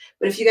section.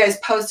 But if you guys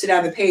post it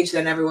on the page,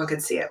 then everyone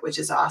can see it, which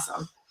is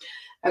awesome.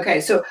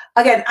 Okay, so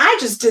again, I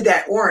just did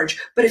that orange.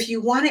 But if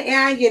you want to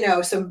add, you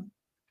know, some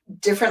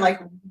different like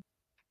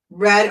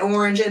red,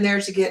 orange in there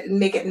to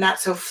make it not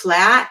so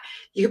flat,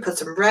 you can put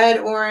some red,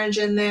 orange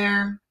in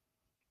there.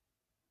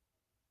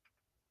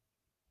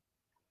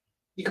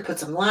 You could put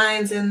some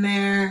lines in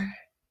there,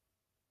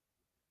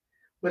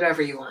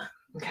 whatever you want,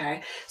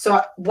 okay?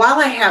 So while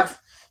I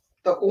have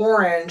the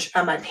orange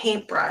on my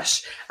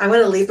paintbrush. I'm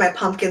going to leave my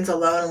pumpkins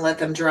alone and let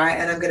them dry,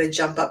 and I'm going to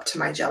jump up to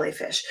my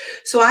jellyfish.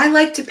 So I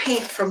like to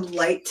paint from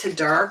light to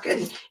dark.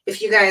 And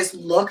if you guys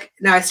look,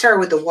 now I started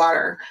with the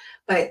water,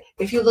 but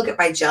if you look at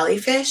my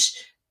jellyfish,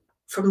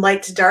 from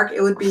light to dark,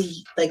 it would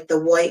be like the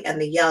white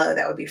and the yellow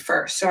that would be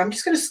first. So I'm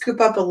just going to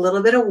scoop up a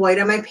little bit of white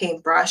on my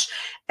paintbrush.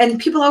 And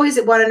people always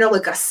want to know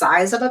like a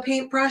size of a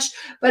paintbrush,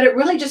 but it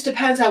really just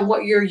depends on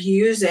what you're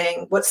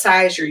using, what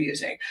size you're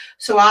using.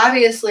 So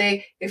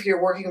obviously, if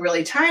you're working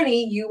really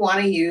tiny, you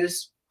want to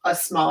use a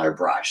smaller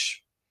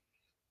brush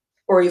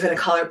or even a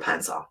colored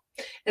pencil.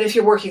 And if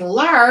you're working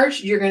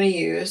large, you're going to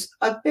use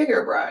a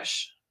bigger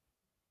brush.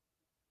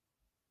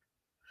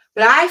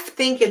 But I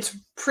think it's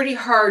pretty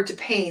hard to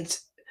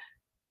paint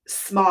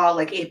small,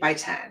 like 8 by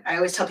 10. I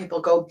always tell people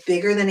go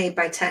bigger than 8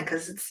 by 10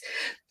 because it's,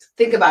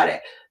 think about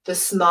it. The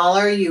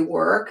smaller you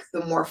work,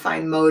 the more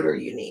fine motor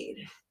you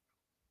need.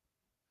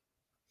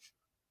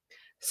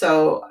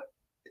 So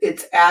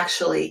it's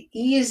actually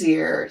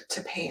easier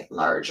to paint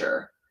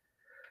larger,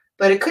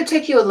 but it could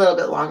take you a little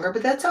bit longer,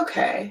 but that's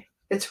okay.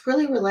 It's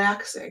really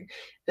relaxing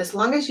as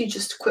long as you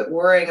just quit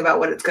worrying about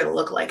what it's going to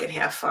look like and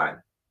have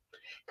fun.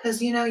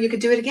 Because, you know, you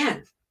could do it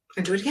again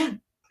and do it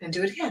again and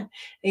do it again.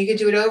 And you can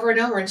do it over and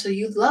over until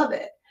you love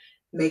it.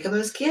 Make them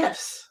as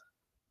gifts.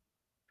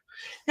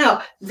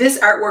 Now, this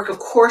artwork, of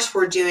course,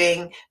 we're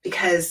doing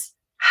because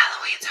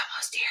Halloween's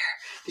almost here.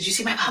 Did you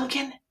see my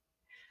pumpkin?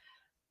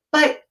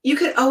 But you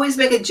could always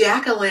make a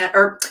jack-o'-lantern,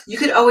 or you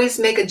could always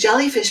make a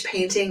jellyfish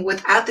painting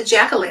without the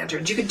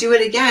jack-o'-lanterns. You could do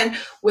it again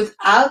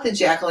without the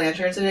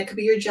jack-o'-lanterns, and it could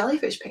be your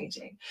jellyfish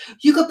painting.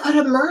 You could put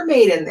a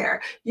mermaid in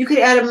there. You could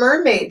add a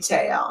mermaid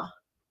tail.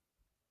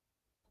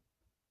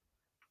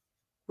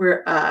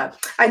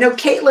 I know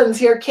Caitlin's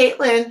here.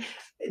 Caitlin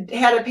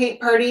had a paint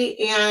party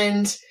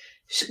and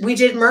we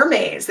did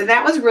mermaids, and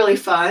that was really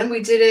fun.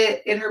 We did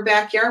it in her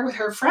backyard with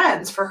her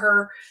friends for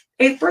her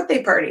 8th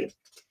birthday party.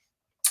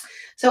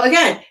 So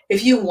again,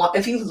 if you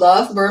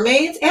love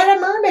mermaids, add a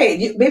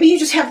mermaid. Maybe you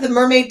just have the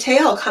mermaid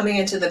tail coming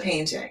into the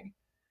painting.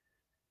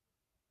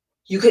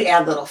 You could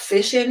add little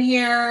fish in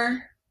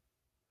here.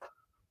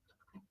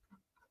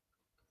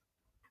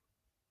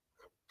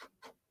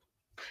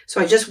 So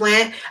I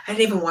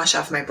didn't even wash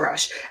off my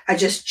brush. I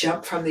just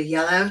jumped from the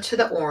yellow to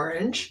the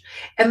orange,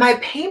 and my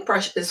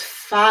paintbrush is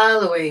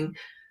following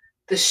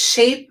the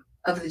shape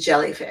of the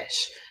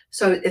jellyfish.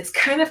 So it's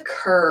kind of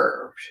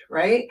curved,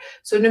 right?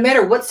 So no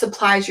matter what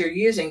supplies you're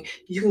using,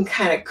 you can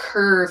kind of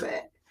curve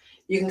it.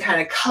 You can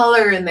kind of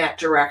color in that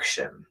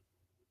direction.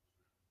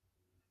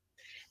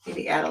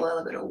 Maybe add a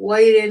little bit of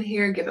white in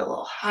here, give it a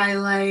little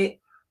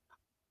highlight.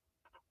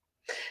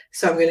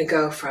 So I'm going to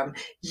go from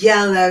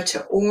yellow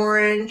to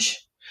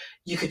orange.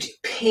 You could do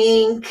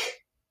pink.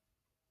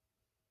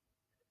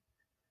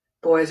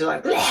 Boys are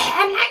like,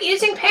 I'm not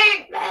using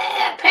pink,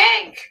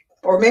 pink.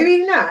 Or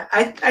maybe not.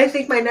 I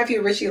think my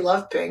nephew Richie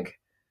loved pink.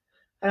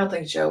 I don't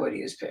think Joe would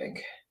use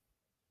pink.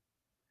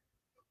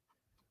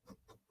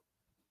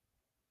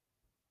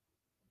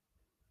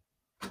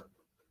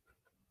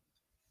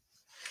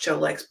 Joe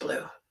likes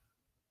blue.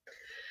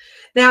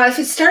 Now, if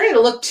it's starting to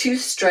look too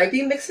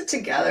stripy, mix it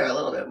together a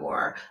little bit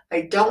more.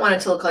 I don't want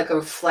it to look like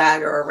a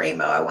flag or a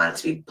rainbow. I want it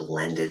to be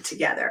blended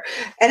together.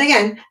 And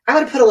again, I'm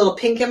going to put a little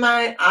pink in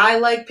mine. I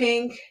like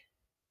pink.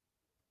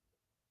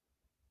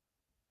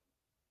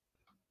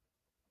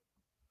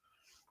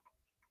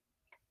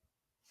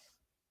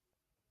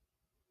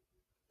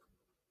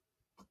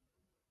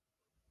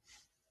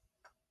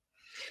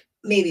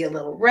 Maybe a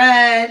little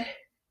red,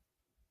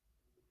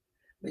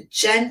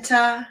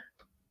 magenta.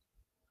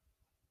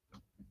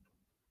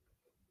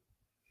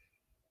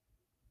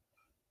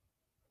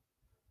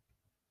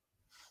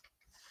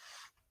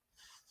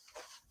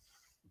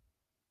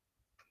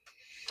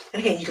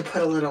 And again, you could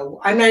put a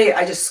little,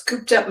 I just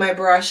scooped up my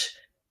brush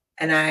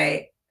and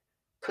I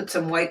put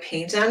some white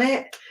paint on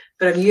it,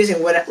 but I'm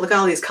using look at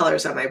all these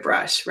colors on my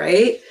brush,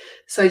 right?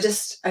 So I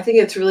think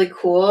it's really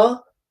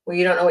cool when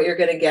you don't know what you're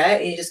going to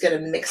get and you just got to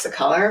mix the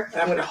color.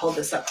 And I'm going to hold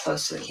this up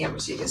close to the camera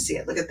so you can see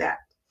it. Look at that.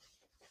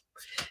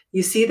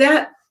 You see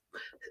that?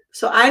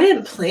 So I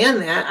didn't plan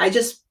that. I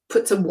just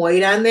put some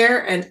white on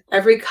there and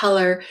every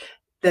color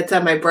that's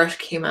on my brush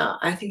came out.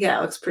 I think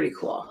that looks pretty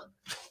cool.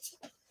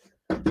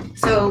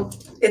 So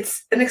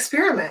it's an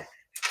experiment.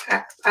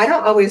 I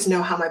don't always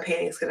know how my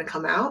painting is going to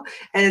come out,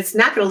 and it's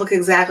not going to look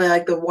exactly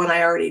like the one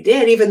I already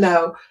did. Even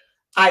though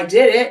I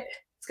did it,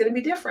 it's going to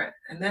be different.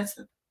 And that's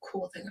the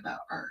cool thing about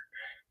art.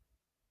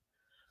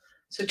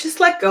 So just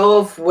let go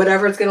of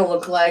whatever it's going to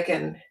look like.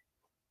 And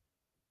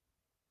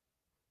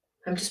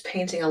I'm just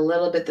painting a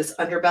little bit this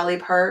underbelly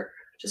part,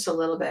 just a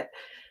little bit,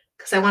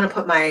 because I want to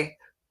put my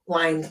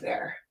lines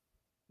there,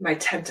 my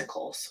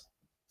tentacles.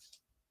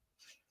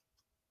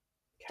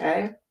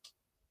 Okay.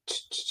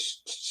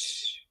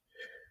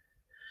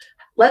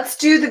 Let's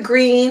do the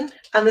green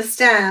on the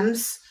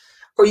stems,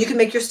 or you can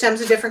make your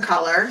stems a different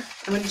color.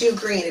 I'm going to do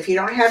green. If you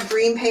don't have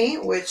green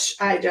paint, which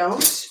I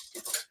don't,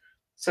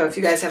 so if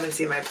you guys haven't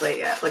seen my plate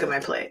yet, look at my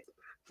plate.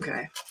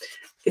 Okay.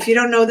 If you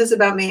don't know this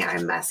about me,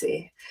 I'm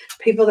messy.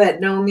 People that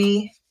know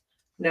me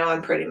No,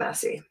 I'm pretty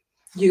messy.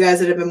 You guys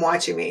that have been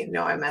watching me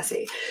know I'm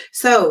messy.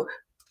 So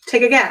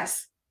take a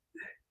guess.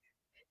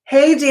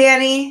 Hey,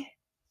 Danny.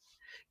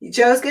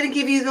 Joe's going to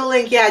give you the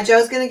link. Yeah,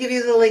 Joe's going to give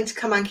you the link to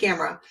come on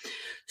camera.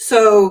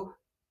 So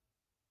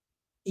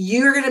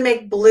you're going to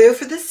make blue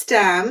for the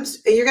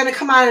stems. And you're going to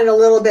come on in a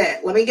little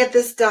bit. Let me get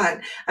this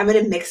done. I'm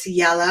going to mix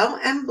yellow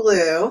and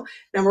blue.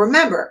 Now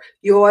remember,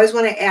 you always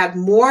want to add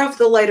more of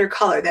the lighter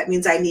color. That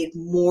means I need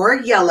more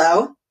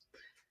yellow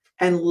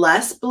and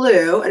less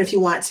blue. And if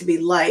you want it to be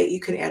light, you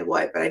can add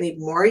white, but I need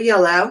more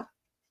yellow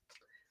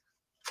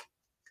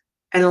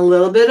and a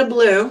little bit of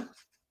blue.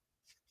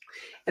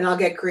 And I'll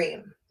get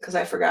green because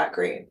I forgot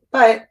green.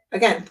 But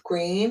again,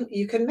 green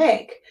you can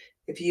make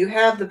if you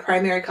have the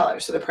primary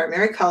colors. So the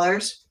primary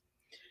colors,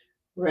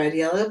 red,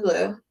 yellow,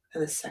 blue,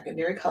 and the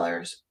secondary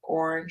colors,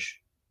 orange,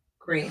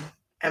 green,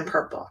 and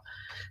purple.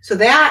 So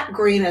that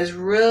green is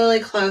really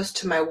close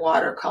to my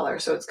watercolor,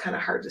 so it's kind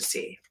of hard to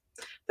see.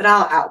 But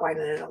I'll outline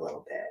it in a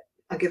little bit.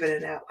 I'll give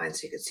it an outline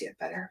so you can see it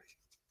better.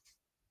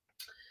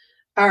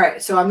 All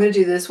right, so I'm going to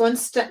do this one,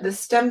 the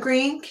stem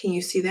green. Can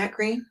you see that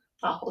green?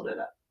 I'll hold it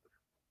up.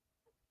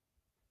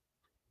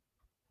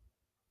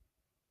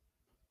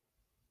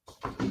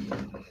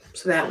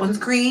 So that one's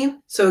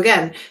green. So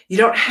again, you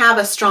don't have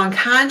a strong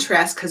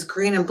contrast because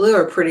green and blue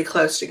are pretty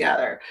close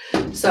together.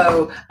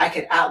 So I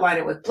could outline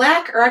it with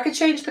black or I could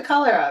change the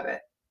color of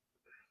it.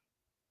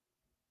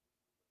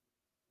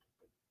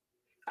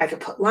 I could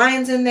put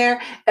lines in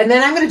there. And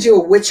then I'm going to do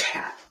a witch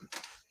hat.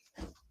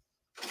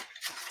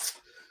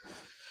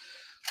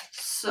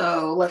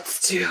 So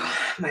let's do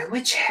my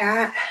witch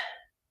hat.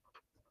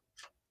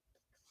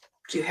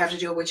 Do you have to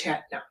do a witch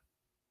hat? No.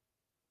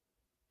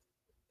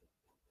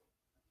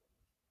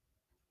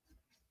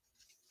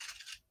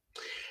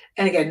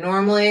 And again,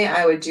 normally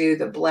I would do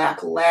the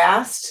black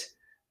last,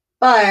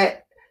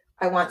 but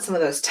I want some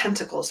of those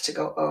tentacles to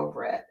go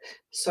over it.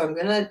 So I'm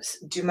going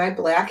to do my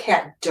black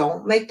hat.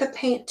 Don't make the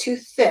paint too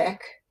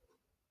thick.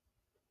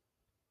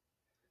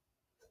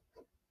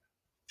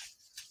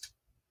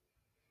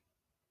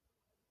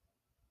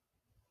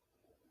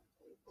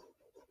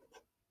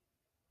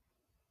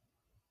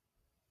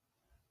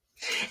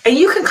 And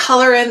you can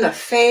color in the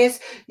face.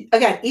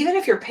 Again, even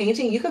if you're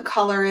painting, you could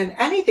color in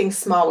anything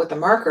small with the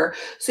marker.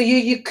 So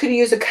you could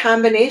use a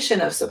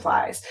combination of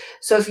supplies.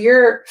 So if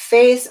your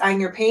face on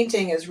your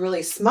painting is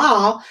really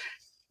small,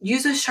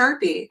 use a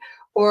Sharpie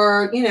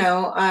or, you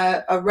know,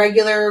 a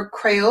regular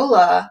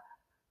Crayola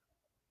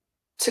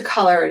to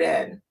color it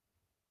in.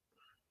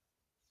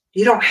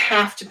 You don't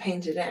have to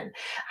paint it in.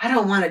 I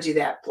don't want to do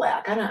that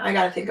black. I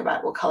got to think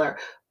about what color.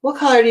 What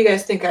color do you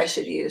guys think I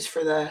should use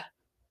for the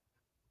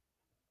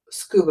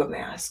scuba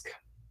mask?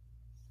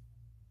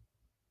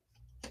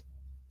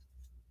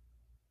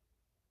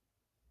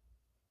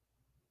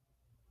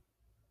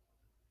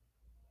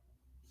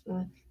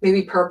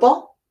 Maybe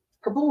purple?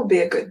 Purple would be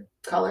a good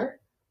color.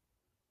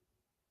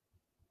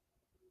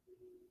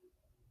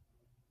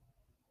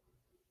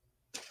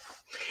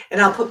 And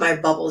I'll put my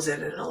bubbles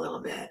in a little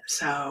bit.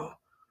 So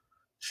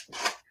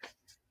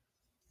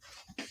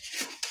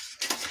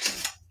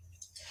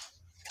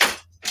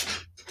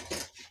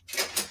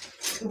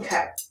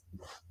okay.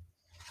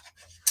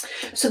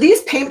 So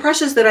these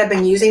paintbrushes that I've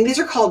been using, these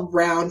are called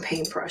round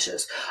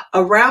paintbrushes.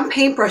 A round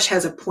paintbrush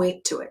has a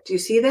point to it. Do you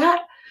see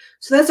that?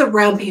 So that's a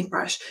round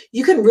paintbrush.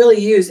 You can really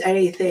use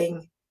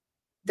anything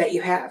that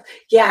you have.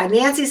 Yeah,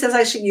 Nancy says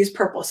I should use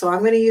purple, so I'm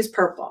going to use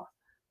purple.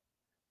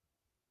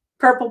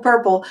 Purple,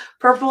 purple,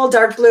 purple,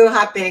 dark blue,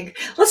 hot pink.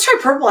 Let's try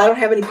purple. I don't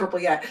have any purple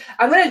yet.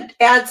 I'm going to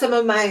add some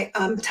of my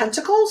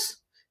tentacles.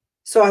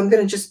 So I'm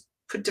going to just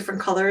put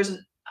different colors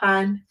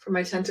on for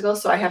my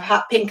tentacles. So I have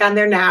hot pink on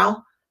there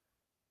now.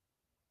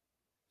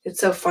 It's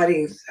so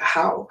funny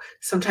how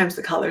sometimes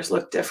the colors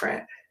look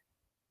different.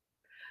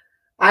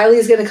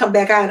 Eileen's going to come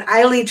back on.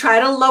 Eileen,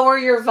 try to lower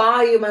your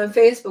volume on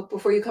Facebook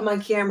before you come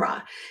on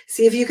camera.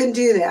 See if you can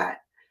do that.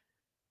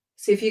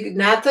 See if you can,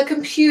 not the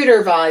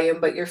computer volume,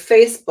 but your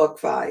Facebook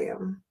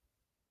volume.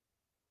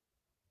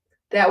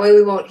 That way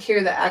we won't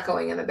hear the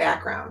echoing in the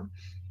background.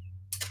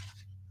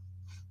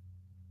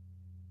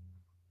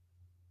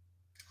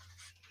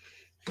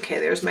 Okay,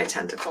 there's my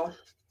tentacle.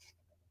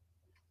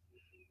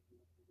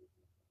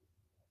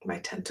 My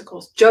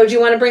tentacles. Joe, do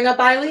you want to bring up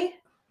Eileen?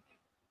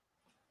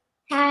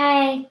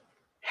 Hi.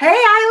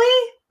 Hey,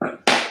 Eileen.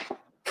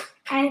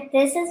 Hi.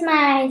 This is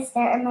my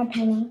start of my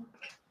painting.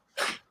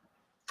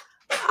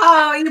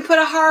 Oh, you put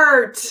a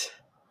heart.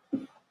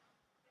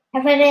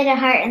 I put a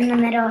heart in the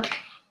middle,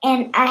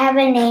 and I have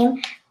a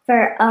name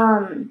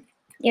for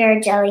your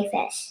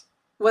jellyfish.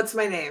 What's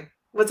my name?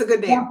 What's a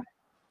good name?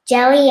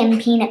 Jelly and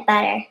peanut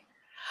butter.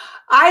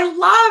 I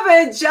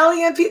love it.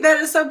 Jelly and peanut.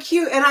 That is so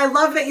cute. And I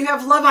love that you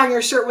have love on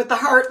your shirt with the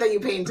heart that you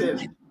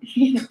painted.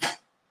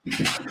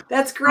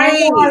 That's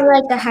great. I have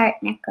like a heart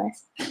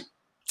necklace.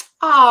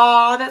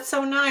 Oh, that's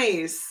so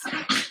nice.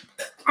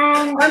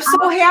 I'm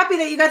so happy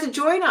that you got to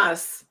join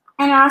us.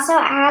 And also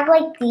I have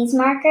like these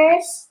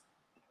markers,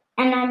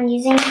 and I'm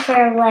using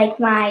for like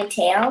my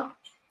tail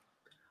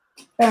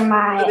for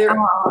my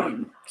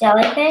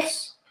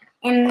jellyfish.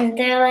 and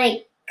they're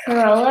like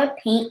Corolla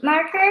paint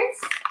markers.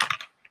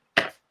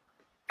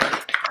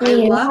 I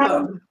love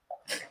them.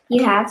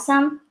 You have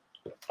some?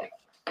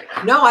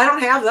 No, I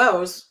don't have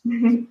those.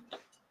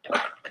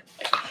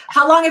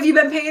 How long have you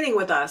been painting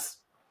with us?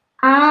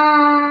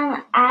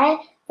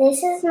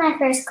 This is my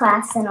first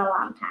class in a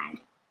long time.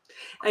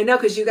 I know,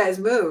 because you guys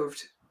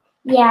moved.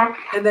 Yeah.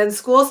 And then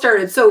school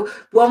started. So,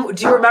 do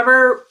you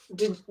remember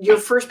your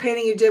first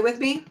painting you did with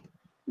me?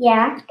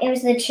 Yeah, it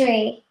was the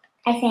tree,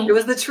 I think. It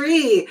was the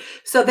tree.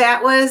 So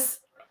that was,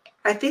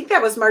 I think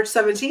that was March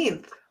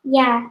 17th.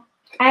 Yeah.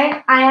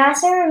 I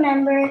also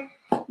remember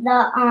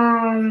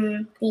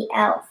the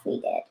elf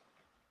we did.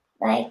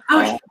 Like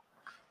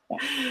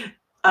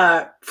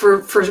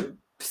for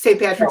St.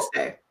 Patrick's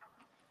Day.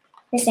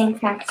 For St.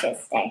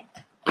 Patrick's Day.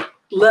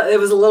 It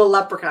was a little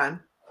leprechaun.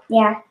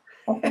 Yeah.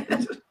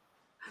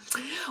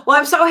 Well,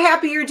 I'm so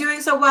happy you're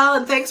doing so well,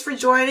 and thanks for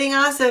joining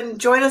us, and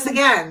join us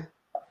again.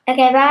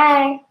 Okay,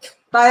 bye.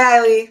 Bye,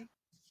 Eiley.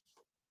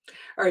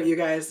 All right, you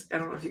guys, I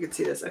don't know if you can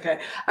see this. Okay,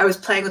 I was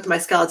playing with my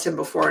skeleton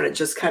before, and it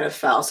just kind of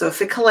fell. So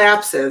if it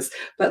collapses,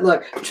 but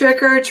look,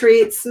 trick or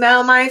treat,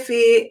 smell my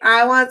feet.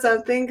 I want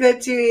something good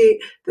to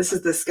eat. This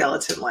is the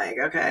skeleton leg,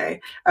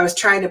 okay? I was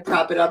trying to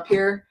prop it up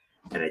here,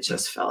 and it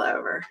just fell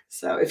over.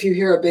 So if you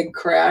hear a big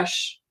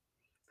crash,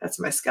 that's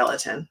my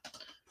skeleton.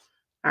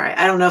 All right,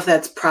 I don't know if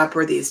that's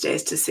proper these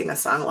days to sing a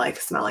song like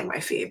Smelling My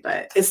Feet,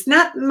 but it's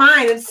not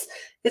mine,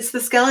 it's the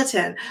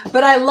skeleton.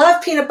 But I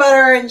love peanut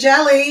butter and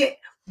jelly.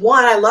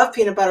 One, I love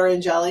peanut butter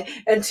and jelly.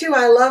 And two,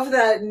 I love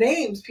that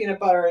name's peanut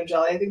butter and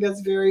jelly. I think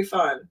that's very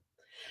fun.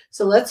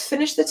 So let's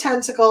finish the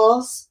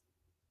tentacles.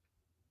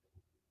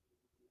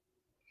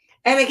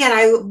 And again,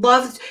 I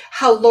loved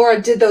how Laura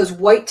did those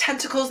white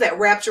tentacles that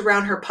wrapped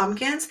around her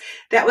pumpkins.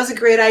 That was a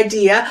great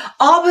idea.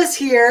 Alba's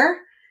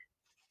here.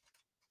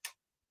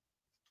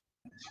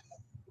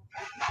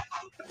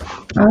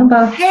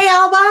 Alba. Hey,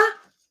 Alba.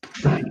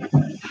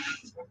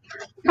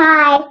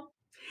 Hi.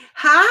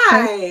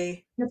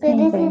 Hi. So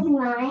this is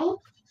mine.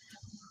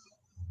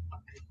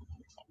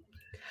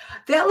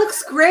 That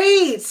looks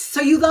great.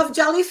 So you love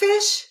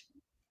jellyfish?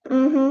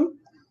 Mm-hmm.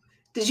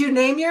 Did you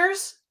name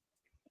yours?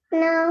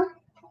 No.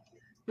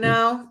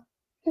 No.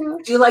 No.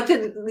 Do you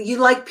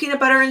like peanut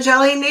butter and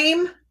jelly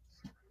name?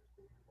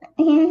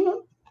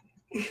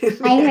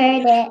 Mm-hmm. I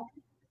heard it.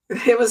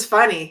 It was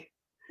funny.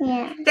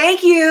 Yeah.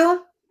 Thank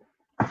you.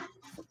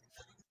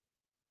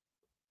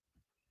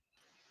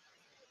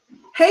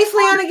 Hey,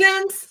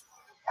 Flanagans.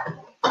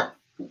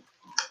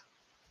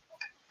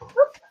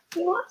 He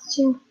wants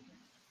to.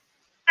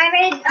 I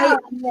made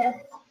this.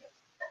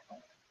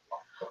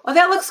 Oh,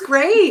 that looks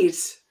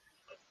great.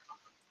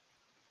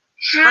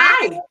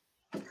 Hi.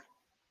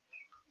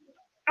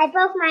 I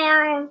broke my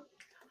arm.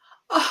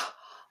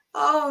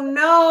 Oh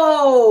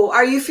no.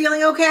 Are you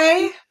feeling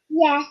okay?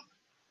 Yeah.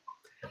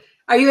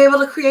 Are you able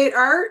to create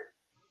art?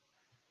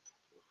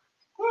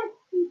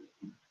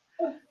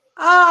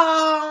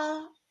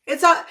 Oh,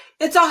 it's a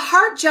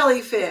heart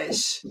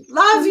jellyfish.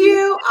 Love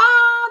you.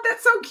 Oh,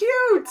 that's so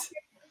cute.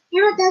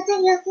 No, it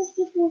doesn't look as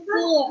you can see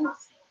it.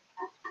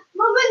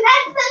 Mama,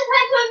 that's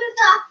the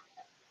top.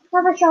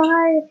 Papa, show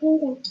her your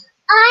painting.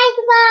 I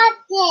got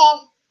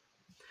this.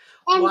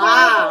 And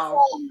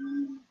wow.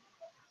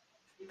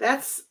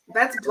 That's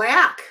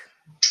black.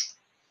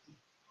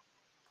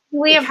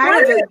 We have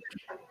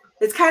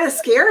it's kind of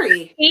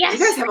scary. Yes, you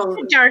guys have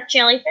a dark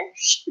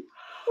jellyfish.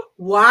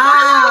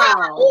 Wow. He's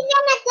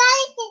gonna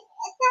jellyfish.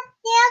 It's a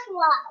dead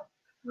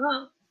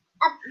one.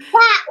 A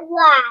bat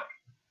one.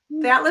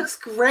 That looks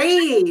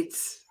great.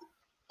 It's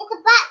a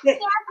bat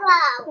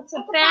scarecrow. It's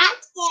a bat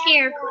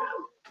scarecrow.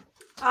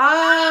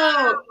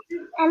 Oh.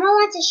 Emma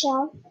wants a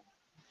show.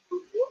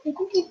 I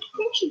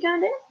think she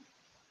got it.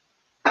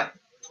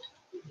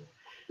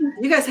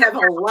 You guys have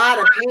a lot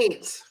of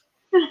paint.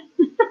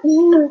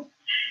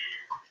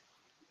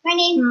 My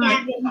name's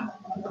Gavin.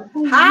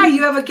 Hi,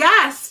 you have a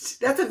guest.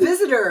 That's a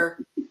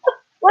visitor.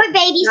 We're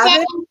babysitting.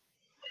 Gavin?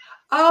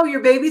 Oh,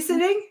 you're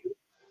babysitting?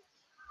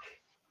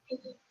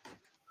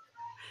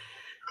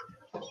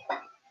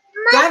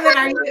 Gavin,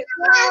 are you?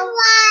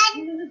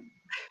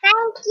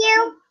 Thank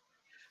you.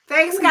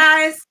 Thanks,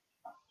 guys.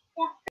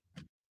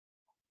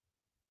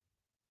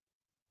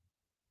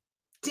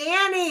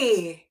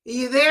 Danny, are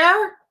you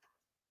there?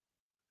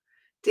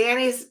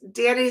 Danny's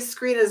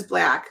screen is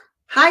black.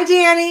 Hi,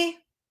 Danny.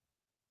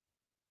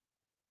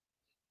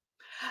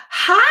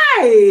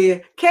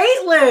 Hi,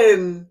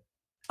 Caitlin.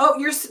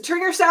 Oh,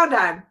 turn your sound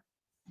on.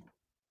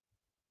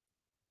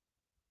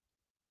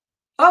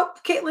 Oh,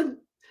 Caitlin.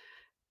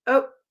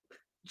 Oh,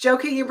 Joe,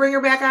 can you bring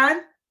her back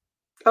on?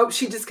 Oh,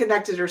 she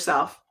disconnected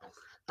herself.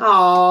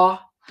 Oh,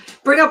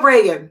 bring up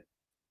Reagan.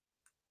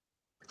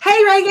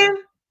 Hey,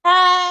 Reagan.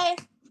 Hi.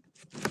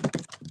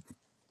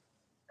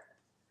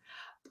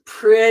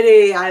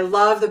 Pretty. I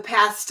love the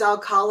pastel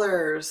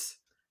colors.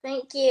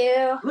 Thank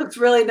you. Looks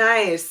really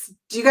nice.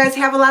 Do you guys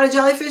have a lot of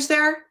jellyfish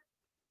there?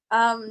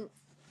 After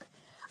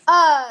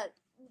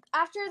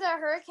the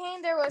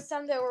hurricane, there was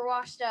some that were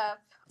washed up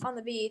on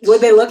the beach.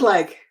 What'd they look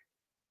like?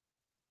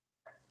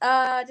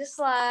 Just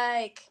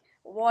like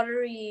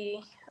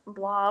watery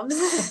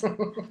blobs.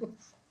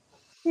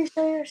 Here's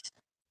yours.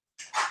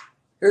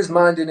 Here's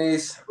mine,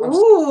 Denyse.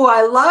 Ooh,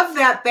 I love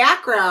that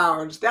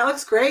background. That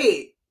looks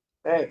great.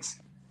 Thanks.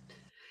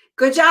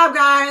 Good job,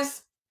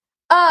 guys.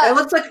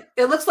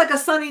 It looks like a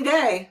sunny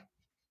day.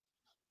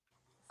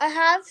 I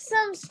have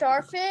some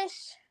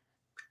starfish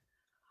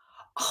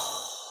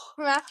Oh,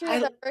 from after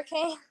the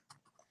hurricane.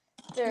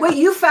 wait,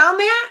 you found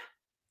that?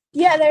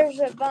 Yeah, there's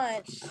a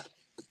bunch.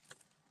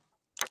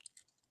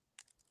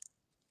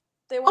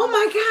 Oh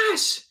my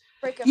gosh.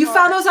 Break You apart.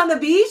 found those on the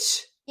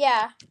beach?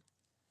 Yeah.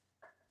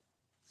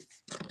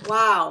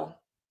 Wow.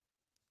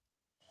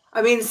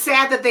 I mean,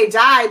 sad that they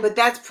died, but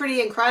that's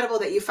pretty incredible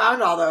that you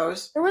found all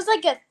those. There was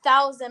like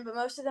 1,000, but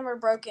most of them are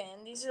broken.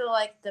 These are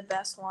like the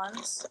best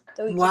ones.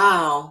 That we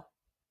Wow.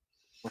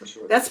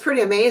 That's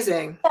pretty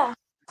amazing. Yeah.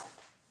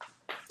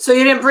 So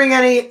you didn't bring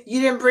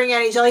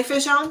any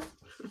jellyfish home?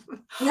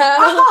 No.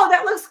 Oh,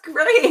 that looks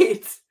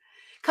great.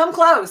 Come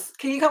close.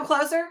 Can you come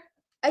closer?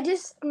 I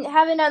just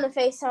haven't done the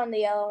face on the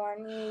yellow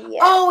one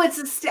yet. Oh, it's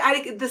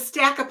the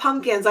stack of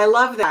pumpkins. I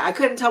love that. I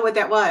couldn't tell what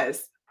that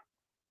was.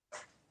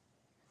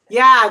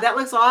 Yeah, that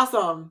looks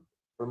awesome.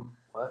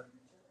 What?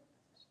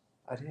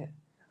 I did.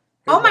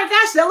 Oh my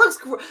gosh, that looks.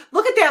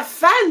 Look at that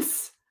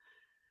fence.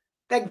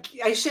 That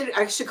I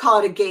should call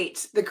it a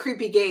gate. The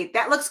creepy gate.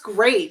 That looks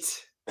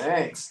great.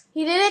 Thanks.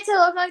 He did it to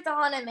look like the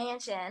Haunted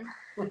Mansion.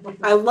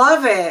 I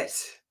love it.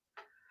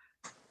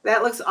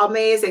 That looks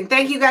amazing.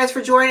 Thank you guys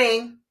for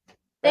joining.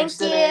 Thank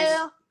Thanks, you.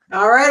 Denyse.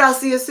 All right, I'll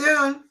see you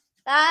soon.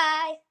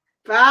 Bye.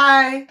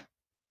 Bye.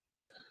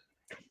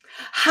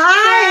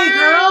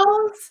 Hi,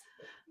 girls.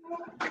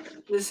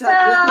 This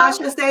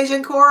Masha, Sage,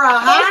 and Cora.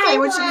 Hi.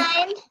 What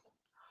you?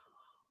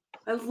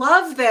 I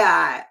love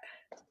that.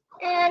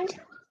 And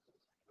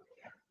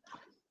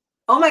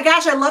Oh my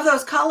gosh, I love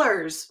those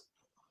colors.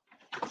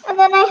 then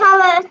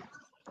I have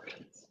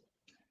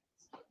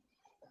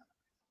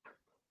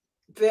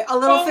A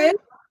little Thank-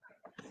 fish.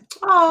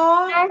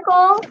 Oh,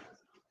 sparkle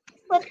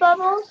with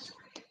bubbles.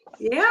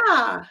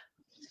 yeah.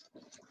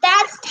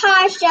 That's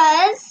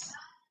Tasha's.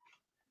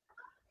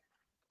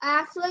 I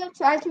actually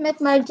tried to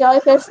make my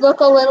jellyfish look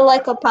a little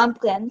like a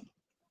pumpkin.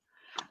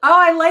 Oh,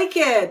 I like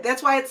it.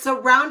 That's why it's so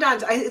round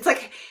on. It's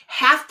like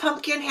half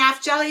pumpkin,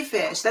 half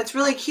jellyfish. That's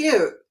really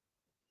cute.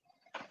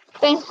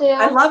 Thank you.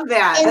 I love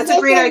that. And That's a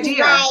this great is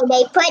idea. why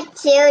they put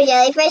 2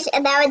 jellyfish,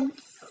 and that one's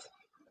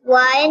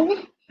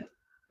 1,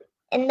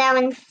 and that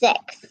one's 6.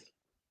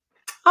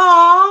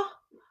 Aw.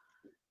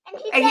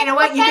 And And you know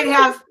what? You can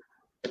have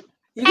And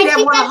one she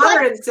said,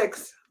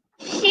 106.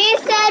 She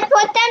said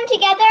put them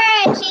together,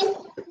 and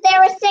there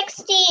were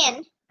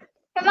 16.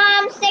 Her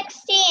mom's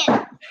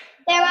 16.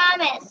 Their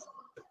mom is.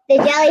 The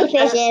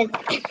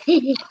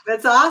jellyfishes.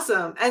 That's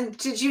awesome. And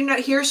did you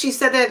hear she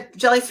said that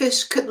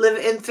jellyfish could live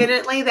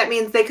infinitely? That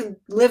means they could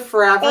live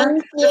forever.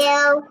 Thank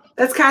you.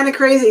 That's kind of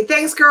crazy.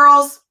 Thanks,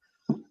 girls.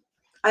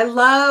 I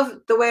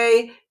love the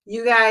way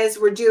you guys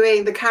were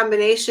doing the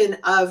combination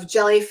of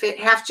jellyfish,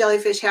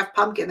 half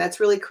pumpkin. That's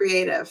really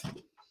creative.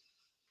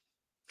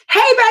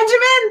 Hey,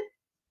 Benjamin.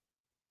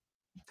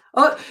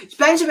 Oh,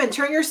 Benjamin,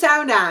 turn your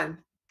sound on.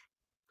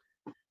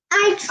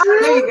 I Oh,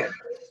 there you drew. go.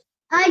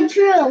 I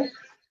drew.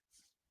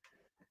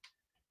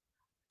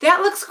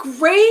 That looks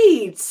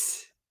great.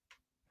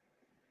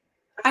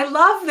 I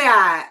love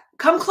that.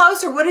 Come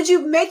closer. What did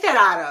you make that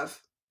out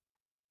of?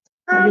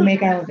 What do you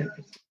make out of it?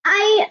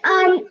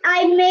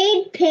 I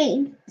made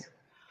paint.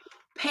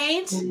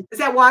 Paint? Is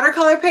that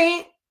watercolor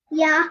paint?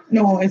 Yeah,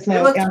 No, it's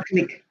It like looks-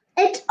 acrylic.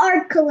 it's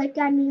acrylic.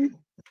 I mean.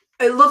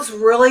 It looks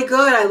really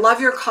good. I love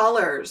your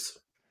colors.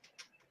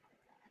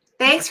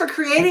 Thanks for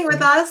creating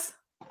with us.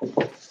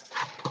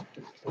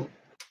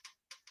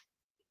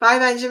 Bye,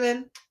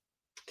 Benjamin.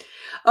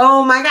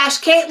 Oh my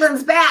gosh,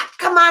 Caitlin's back.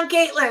 Come on,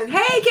 Caitlin.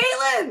 Hey,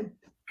 Caitlin.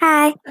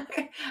 Hi.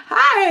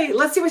 Hi.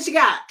 Let's see what you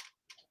got.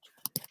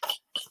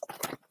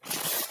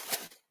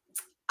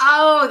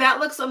 Oh, that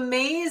looks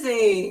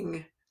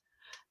amazing.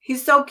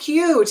 He's so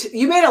cute.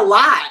 You made a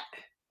lot.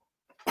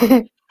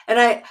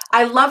 And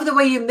I love the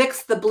way you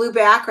mixed the blue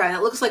background.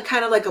 It looks like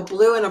kind of like a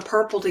blue and a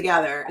purple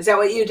together. Is that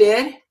what you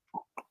did?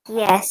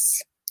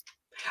 Yes.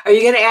 Are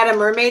you going to add a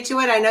mermaid to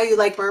it? I know you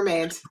like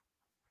mermaids.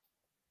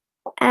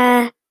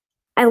 I'm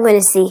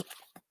gonna see.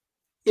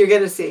 You're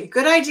going to see.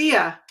 Good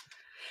idea.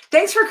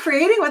 Thanks for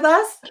creating with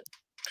us.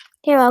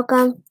 You're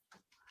welcome.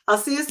 I'll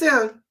see you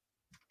soon.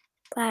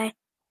 Bye.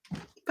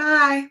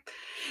 Bye.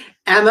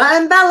 Emma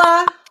and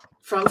Bella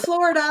from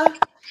Florida.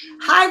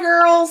 Hi,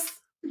 girls.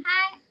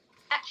 Hi.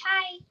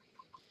 Hi.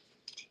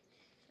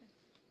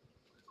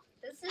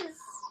 This is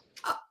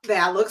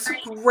That looks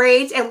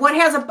great. And what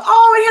has it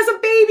has a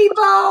baby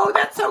bow.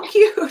 That's so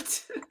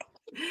cute.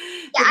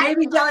 The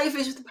baby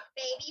jellyfish with the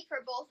baby for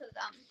both of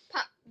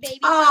them. Baby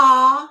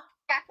Aw.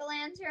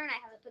 jack-o'-lantern. I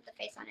haven't put the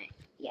face on it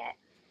yet.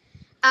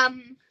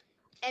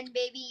 And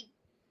baby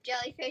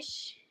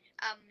jellyfish.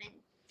 And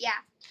yeah.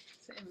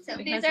 So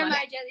these are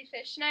my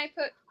jellyfish, and I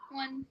put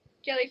one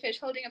jellyfish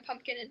holding a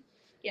pumpkin.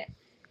 And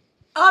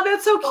Oh,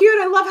 that's so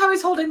cute. I love how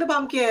he's holding the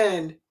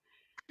pumpkin.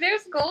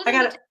 there's gold. I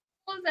got it.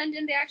 and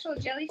in the actual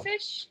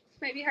jellyfish.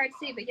 Might be hard to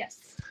see, but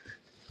yes.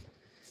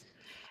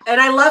 And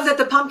I love that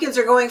the pumpkins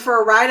are going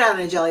for a ride on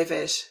a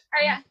jellyfish.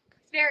 Oh yeah,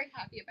 very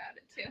happy about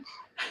it too.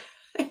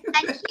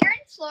 And here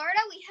in Florida,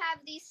 we have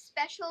these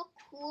special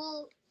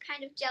cool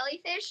kind of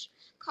jellyfish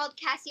called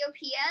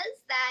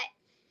Cassiopeias that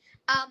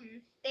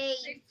they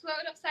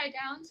float upside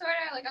down, sort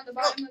of like on the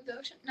bottom of the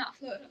ocean. Not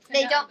float upside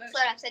down. They don't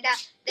float upside down.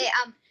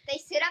 They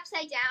sit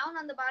upside down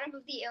on the bottom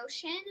of the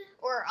ocean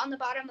or on the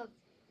bottom of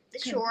the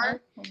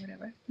shore or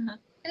whatever. And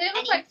they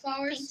look like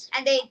flowers.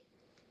 And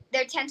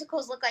their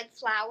tentacles look like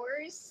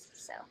flowers.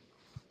 So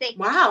they.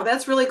 Wow,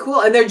 that's really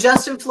cool. And they're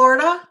just in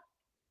Florida?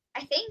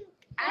 I think.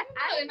 I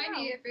don't know. They might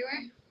be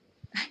everywhere.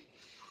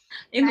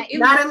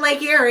 Not in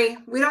Lake Erie.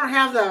 We don't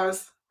have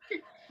those.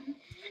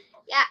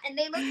 Yeah, and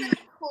they look really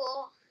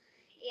cool.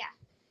 Yeah.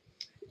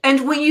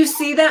 And when you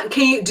see them,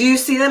 do you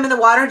see them in the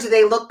water? Do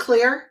they look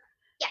clear?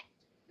 Yeah.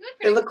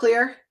 They look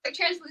clear? They're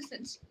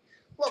translucent.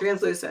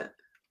 Translucent.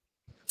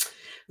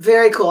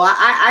 Very cool.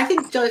 I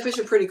think jellyfish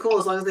are pretty cool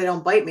as long as they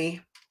don't bite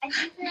me. I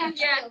think they're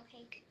actually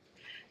opaque.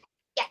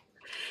 Yeah.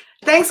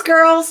 Thanks,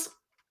 girls.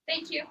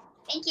 Thank you.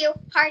 Thank you.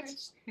 Heart.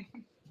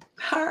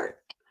 Heart.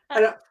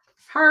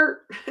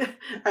 Heart.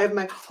 I have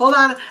my, hold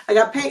on. I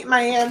got paint in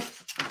my hand.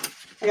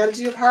 I got to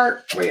do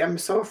heart. Wait, I'm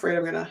so afraid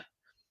I'm going to.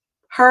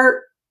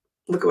 Heart.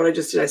 Look at what I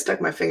just did. I stuck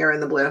my finger in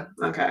the blue.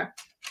 Okay.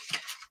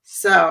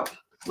 So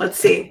let's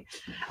see.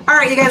 All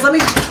right, you guys, let me,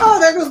 oh,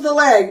 there goes the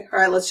leg. All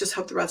right, let's just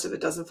hope the rest of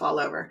it doesn't fall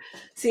over.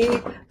 See,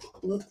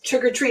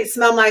 trick or treat,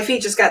 smell my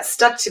feet just got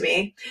stuck to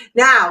me.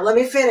 Now, let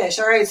me finish.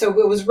 All right, so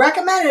it was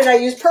recommended I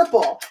use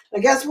purple.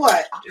 Now, guess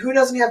what? Who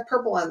doesn't have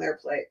purple on their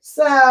plate?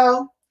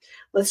 So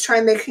let's try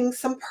making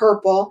some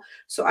purple.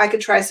 So I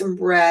could try some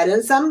red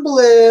and some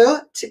blue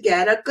to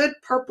get a good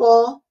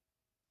purple.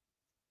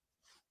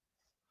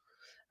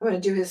 I'm going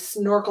to do his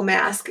snorkel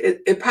mask.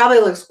 It probably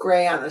looks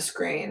gray on the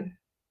screen.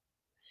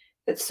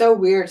 It's so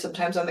weird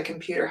sometimes on the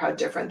computer how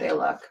different they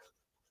look.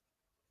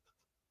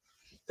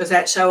 Does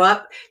that show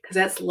up? Because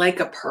that's like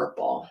a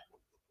purple.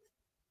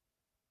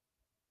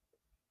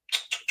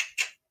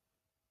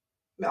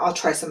 I'll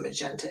try some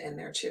magenta in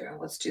there too.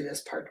 Let's do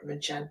this part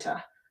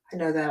magenta. I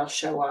know that'll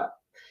show up.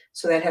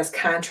 So that has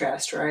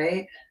contrast,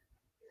 right?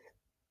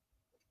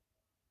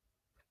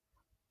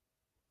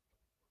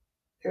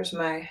 There's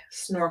my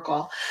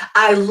snorkel.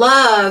 I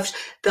loved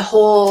the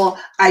whole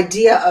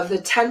idea of the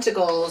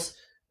tentacles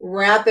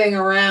wrapping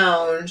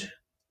around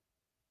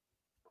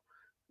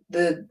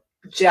the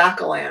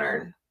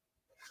jack-o'-lantern.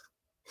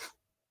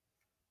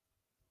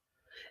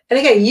 And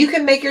again, you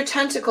can make your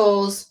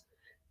tentacles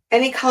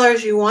any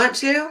colors you want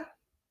to.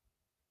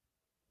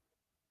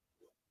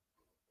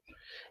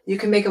 You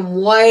can make them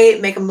white,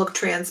 make them look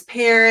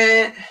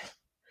transparent.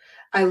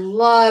 I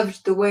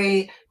loved the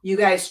way you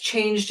guys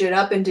changed it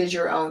up and did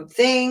your own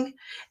thing.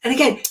 And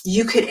again,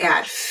 you could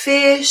add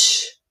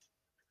fish.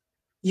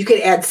 You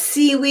could add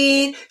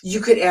seaweed.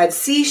 You could add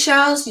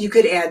seashells. You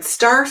could add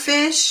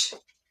starfish.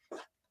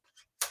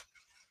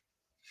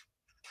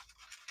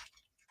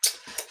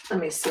 Let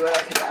me see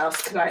what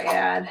else could I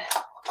add.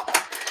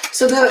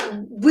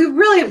 So we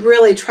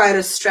really try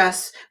to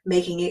stress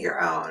making it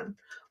your own.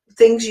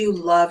 Things you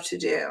love to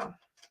do.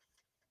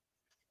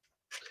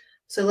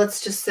 So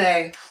let's just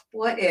say,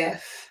 what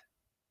if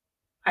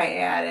I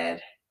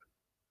added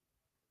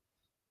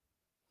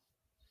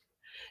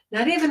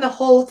not even the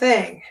whole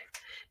thing?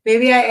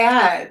 Maybe I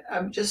add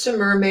just a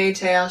mermaid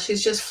tail.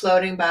 She's just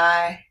floating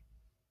by.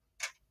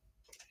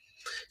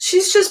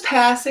 She's just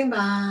passing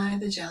by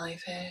the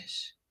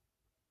jellyfish.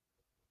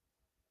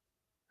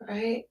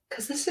 Right?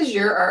 Because this is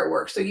your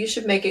artwork, so you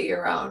should make it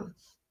your own.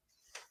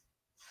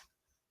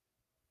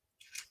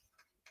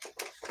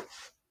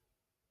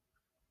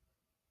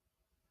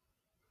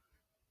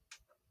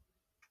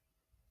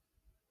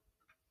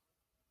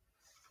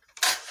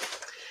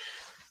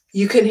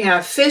 You can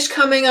have fish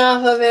coming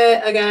off of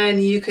it. Again,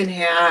 you can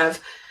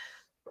have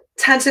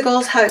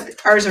tentacles.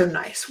 Ours are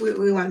nice.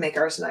 We want to make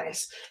ours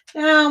nice.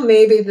 Now,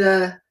 maybe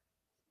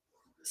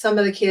some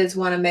of the kids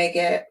want to make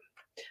it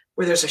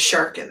where there's a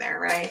shark in there,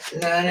 right?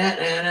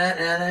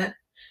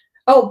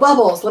 Oh,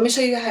 bubbles. Let me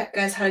show you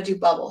guys how to do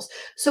bubbles.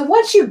 So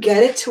once you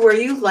get it to where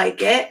you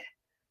like it,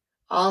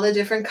 all the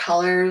different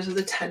colors of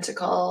the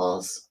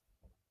tentacles.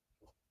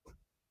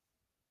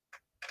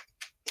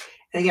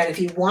 And again, if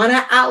you want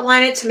to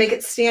outline it to make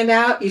it stand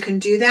out, you can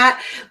do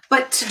that.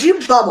 But to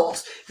do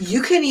bubbles,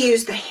 you can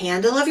use the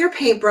handle of your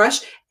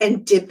paintbrush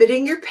and dip it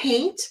in your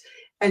paint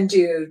and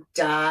do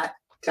dot,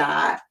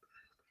 dot,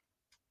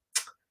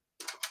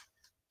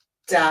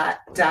 dot,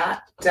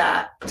 dot,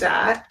 dot,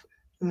 dot.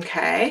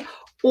 Okay.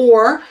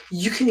 Or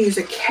you can use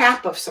a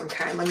cap of some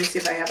kind. Let me see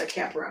if I have a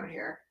cap around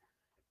here.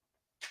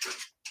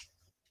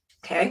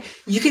 Okay.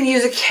 You can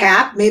use a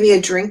cap, maybe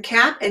a drink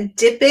cap, and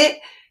dip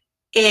it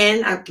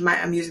in,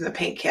 I'm using the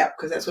paint cap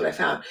because that's what I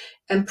found,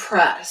 and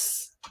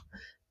press.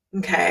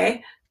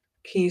 Okay,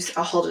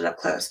 I'll hold it up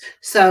close.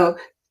 So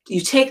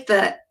you take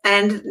the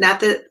end,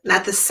 not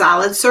the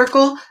solid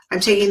circle.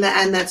 I'm taking the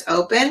end that's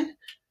open,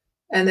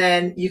 and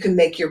then you can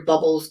make your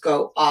bubbles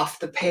go off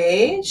the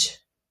page.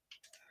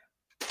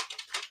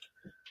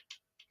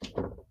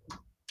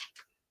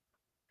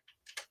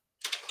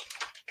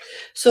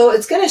 So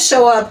it's going to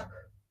show up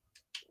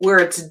where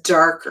it's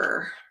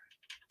darker.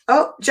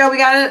 Oh, Joe, we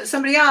got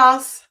somebody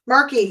else.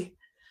 Marky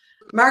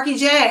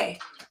J.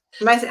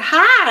 Hi. Say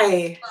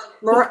hi.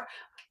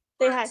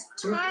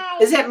 Hi.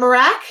 Is it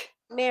Marek?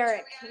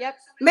 Merrick. Yep.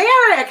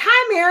 Merrick.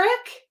 Hi,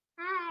 Merrick.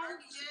 Hi.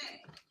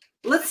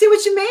 Let's see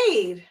what you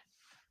made.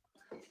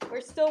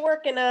 We're still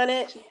working on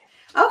it.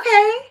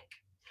 Okay.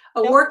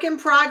 A Nope. work in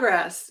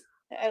progress.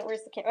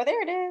 Where's the camera? Oh,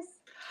 there it is.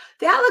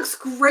 That looks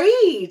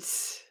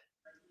great.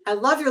 I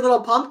love your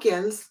little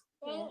pumpkins.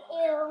 Thank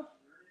you.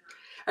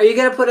 Are you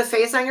going to put a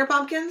face on your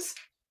pumpkins?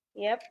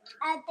 Yep.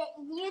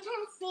 You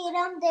can see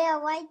them. They're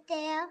right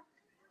there.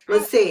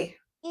 Let's see.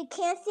 You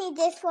can't see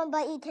this one,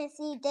 but you can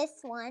see this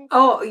one.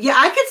 Oh, yeah,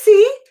 I can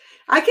see.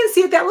 I can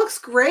see it. That looks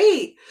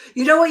great.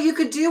 You know what you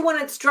could do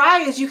when it's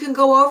dry is you can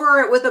go over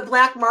it with a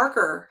black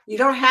marker. You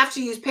don't have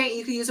to use paint.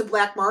 You can use a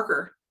black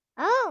marker.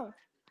 Oh.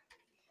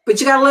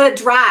 But you got to let it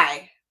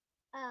dry.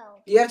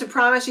 Oh. You have to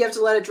promise you have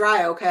to let it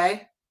dry,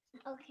 okay?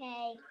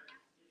 Okay.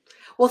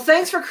 Well,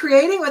 thanks for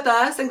creating with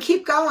us and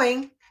keep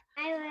going.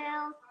 I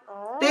will.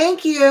 Oh,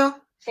 Thank you.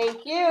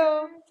 thank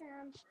you.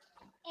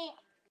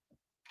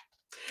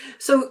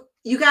 So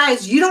you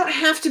guys, you don't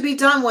have to be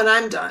done when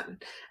I'm done,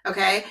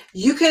 okay?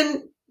 You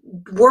can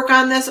work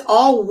on this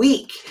all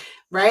week,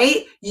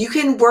 right? You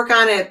can work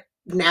on it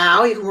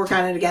now. You can work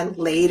on it again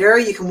later.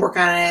 You can work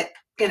on it,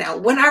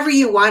 whenever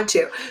you want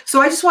to.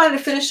 So I just wanted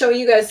to finish showing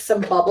you guys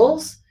some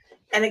bubbles.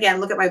 And again,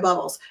 look at my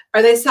bubbles.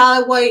 Are they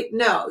solid white?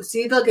 No.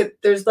 See, look at,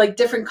 there's like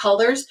different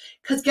colors.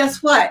 Because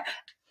guess what?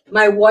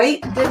 My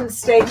white didn't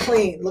stay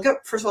clean.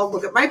 First of all,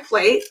 look at my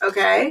plate,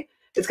 okay?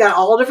 It's got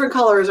all different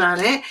colors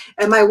on it.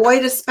 And my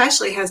white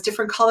especially has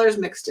different colors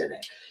mixed in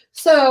it.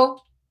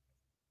 So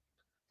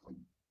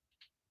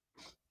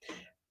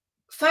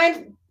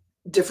find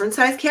different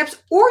size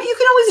caps, or you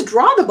can always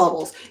draw the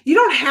bubbles. You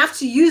don't have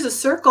to use a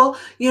circle.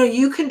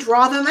 You can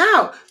draw them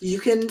out. You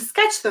can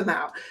sketch them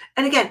out.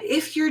 And again,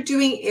 if you're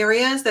doing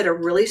areas that are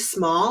really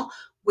small,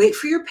 wait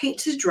for your paint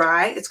to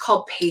dry. It's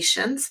called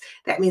patience.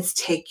 That means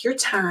take your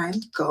time,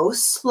 go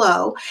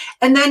slow,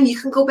 and then you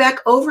can go back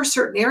over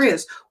certain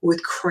areas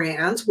with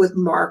crayons, with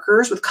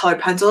markers, with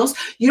colored pencils.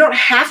 You don't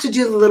have to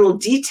do the little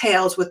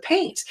details with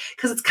paint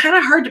because it's kind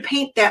of hard to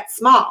paint that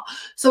small.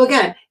 So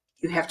again,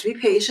 you have to be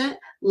patient,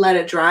 let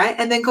it dry,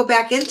 and then go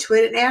back into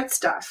it and add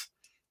stuff.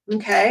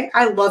 Okay,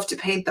 I love to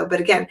paint though, but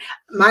again,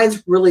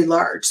 mine's really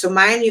large. So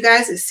mine, you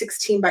guys, is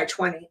 16 by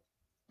 20.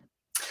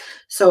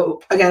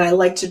 So again, I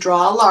like to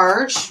draw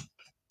large.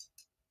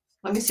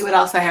 Let me see what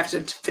else I have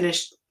to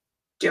finish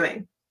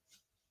doing.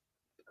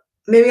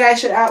 Maybe I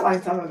should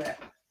outline some of it.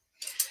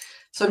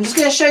 So I'm just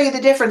going to show you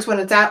the difference when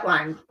it's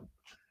outlined.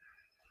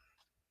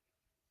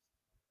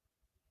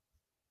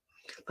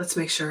 Let's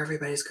make sure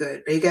everybody's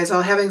good. Are you guys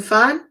all having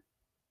fun?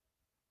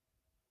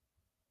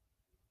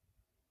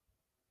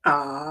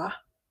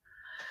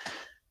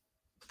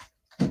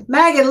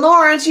 Megan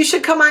Lawrence, you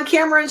should come on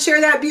camera and share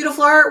that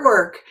beautiful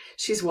artwork.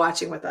 She's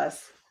watching with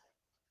us.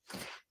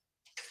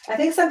 I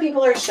think some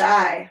people are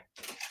shy.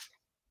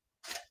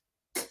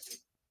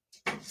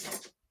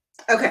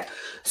 Okay,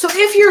 so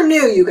if you're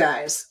new, you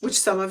guys, which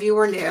some of you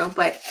are new,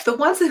 but the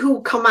ones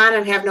who come on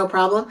and have no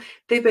problem,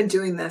 they've been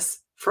doing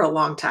this for a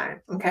long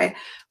time, okay?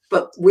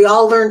 But we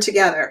all learn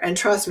together, and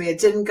trust me, it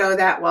didn't go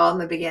that well in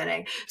the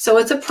beginning. So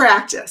it's a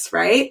practice,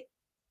 right?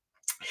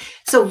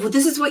 So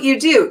this is what you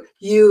do.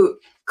 You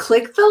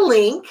click the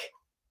link,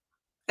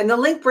 and the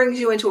link brings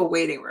you into a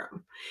waiting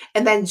room.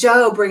 And then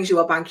Joe brings you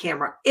up on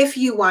camera if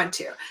you want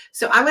to.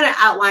 So I'm going to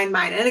outline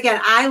mine. And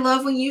again, I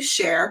love when you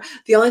share.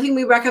 The only thing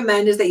we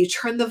recommend is that you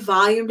turn the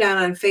volume down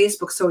on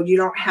Facebook so you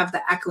don't have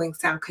the echoing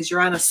sound because you're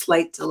on a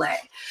slight delay.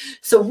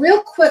 So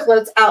real quick,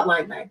 let's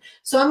outline mine.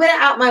 So I'm going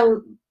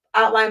to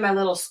outline my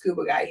little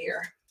scuba guy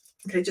here.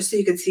 Okay, just so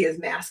you can see his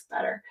mask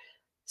better.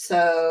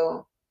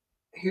 So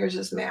here's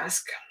his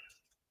mask.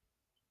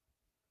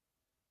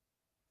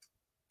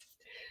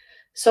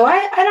 So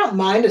I don't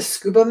mind a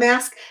scuba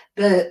mask.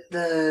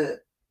 To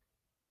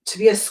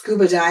be a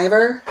scuba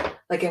diver,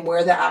 like and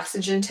wear the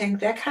oxygen tank,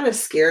 that kind of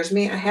scares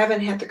me. I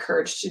haven't had the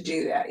courage to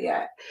do that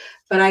yet,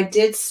 but I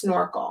did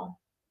snorkel.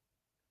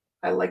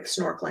 I like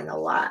snorkeling a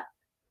lot.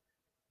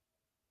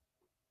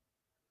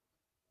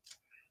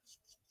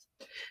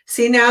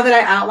 See, now that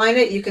I outlined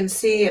it, you can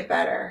see it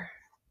better.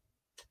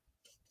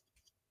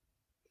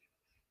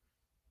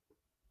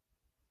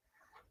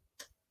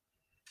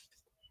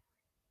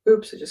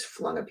 Oops, I just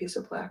flung a piece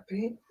of black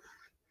paint.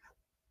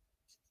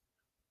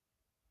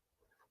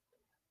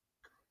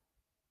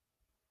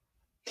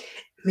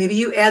 Maybe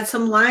you add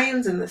some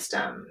lines in the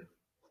stem,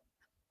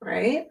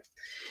 right?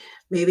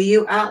 Maybe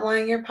you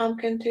outline your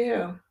pumpkin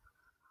too.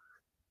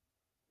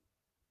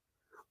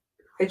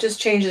 It just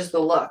changes the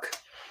look.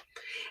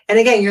 And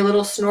again, your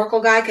little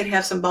snorkel guy could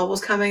have some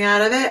bubbles coming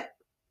out of it.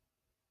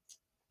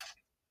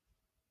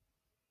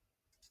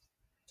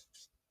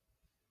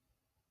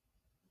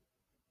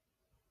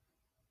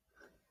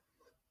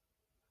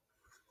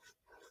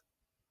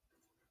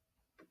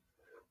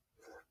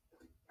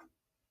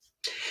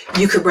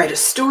 You could write a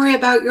story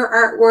about your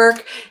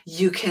artwork.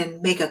 You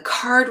can make a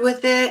card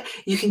with it.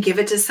 You can give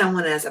it to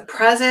someone as a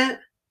present.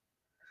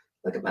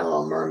 Look at my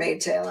little mermaid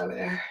tail over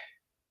there.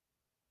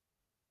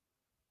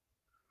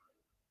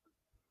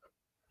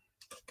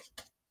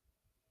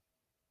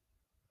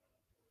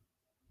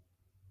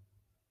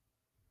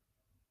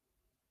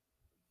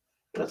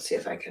 Let's see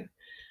if I can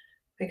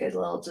make a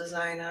little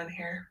design on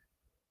here.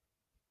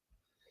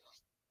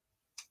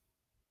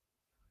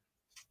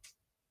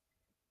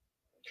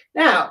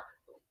 Now,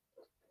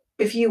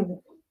 if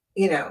you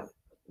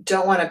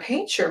don't want to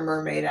paint your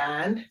mermaid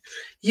on,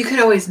 you can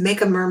always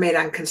make a mermaid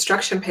on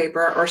construction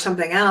paper or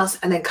something else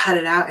and then cut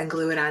it out and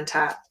glue it on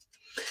top.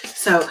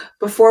 So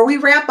before we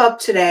wrap up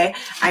today,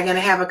 I'm going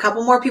to have a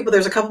couple more people.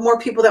 There's a couple more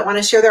people that want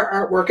to share their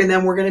artwork, and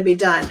then we're going to be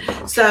done.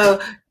 So,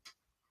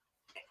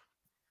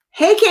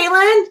 hey,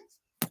 Caitlin.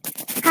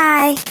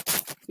 Hi.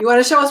 You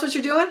want to show us what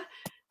you're doing?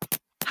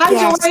 Hi,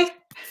 Yes.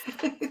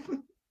 Joy.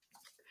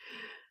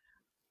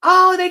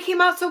 Oh, they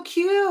came out so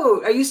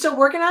cute. Are you still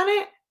working on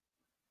it?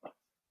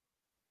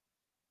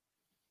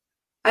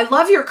 I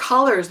love your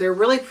colors. They're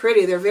really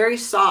pretty. They're very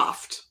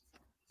soft.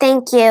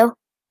 Thank you.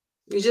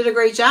 You did a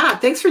great job.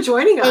 Thanks for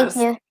joining us.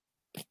 Thank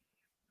you.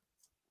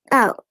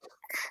 Oh,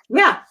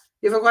 Yeah.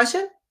 You have a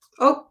question?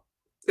 Oh,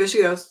 there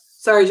she goes.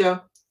 Sorry, Joe.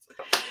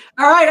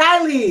 All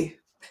right, Eileen.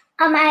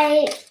 I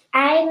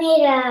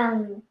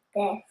made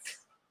this.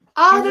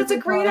 Oh, that's a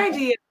great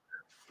idea.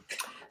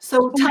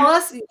 So tell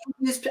us, you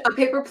used a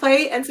paper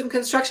plate and some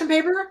construction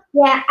paper?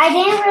 Yeah, I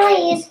didn't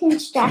really use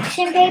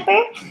construction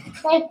paper.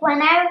 Like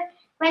when I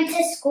went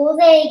to school,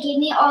 they gave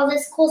me all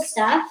this cool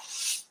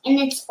stuff, and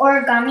it's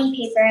origami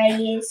paper I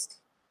used.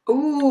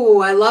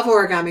 Ooh, I love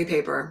origami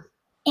paper.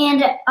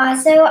 And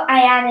also, I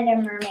added a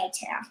mermaid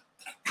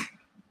tail.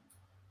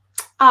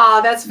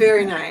 Ah, that's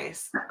very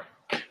nice.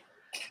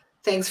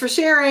 Thanks for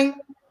sharing.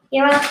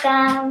 You're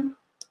welcome.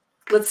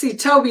 Let's see,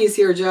 Toby's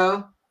here,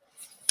 Joe.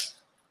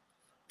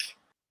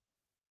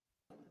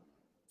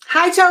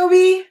 Hi,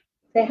 Toby.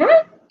 Say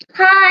hi.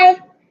 Hi.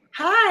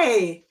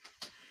 Hi.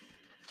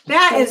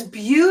 That is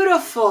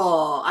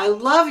beautiful. I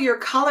love your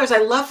colors.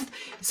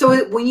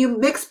 So when you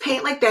mix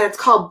paint like that, it's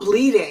called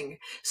bleeding.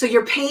 So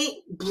your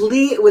paint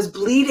was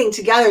bleeding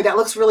together. That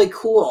looks really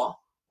cool.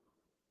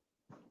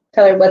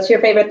 Tell her, what's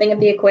your favorite thing at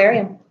the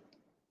aquarium?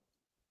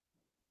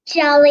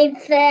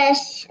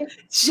 Jellyfish.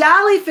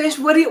 Jellyfish.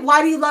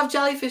 Why do you love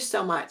jellyfish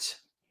so much?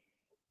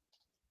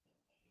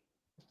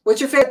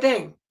 What's your favorite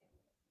thing?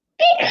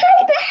 Because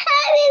the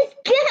head is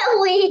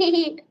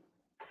gooey.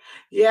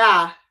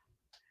 Yeah.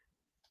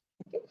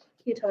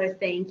 You tell her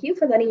thank you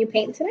for letting you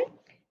paint today.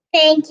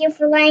 Thank you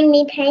for letting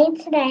me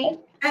paint today.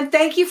 And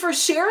thank you for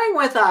sharing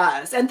with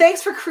us. And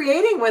thanks for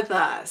creating with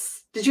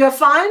us. Did you have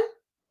fun?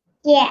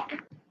 Yeah.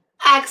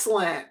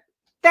 Excellent.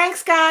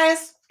 Thanks,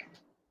 guys.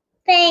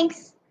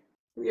 Thanks.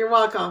 You're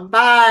welcome.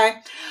 Bye.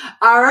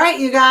 All right,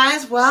 you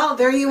guys. Well,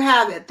 there you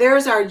have it.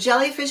 There's our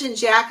jellyfish and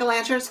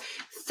jack-o'-lanterns.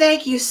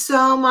 Thank you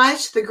so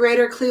much, the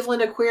Greater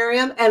Cleveland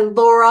Aquarium and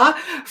Laura,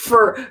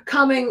 for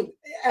coming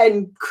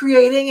and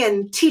creating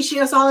and teaching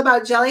us all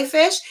about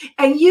jellyfish.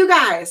 And you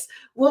guys,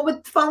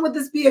 what fun would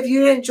this be if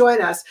you didn't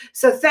join us?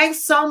 So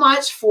thanks so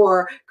much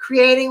for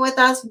creating with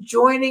us,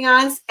 joining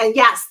us. And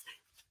yes,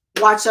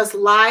 watch us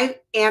live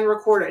and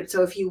recorded.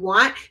 So if you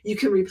want, you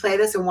can replay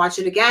this and watch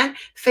it again.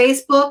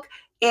 Facebook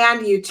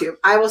and YouTube.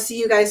 I will see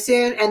you guys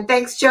soon. And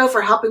thanks, Joe,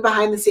 for helping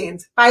behind the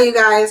scenes. Bye, you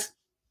guys.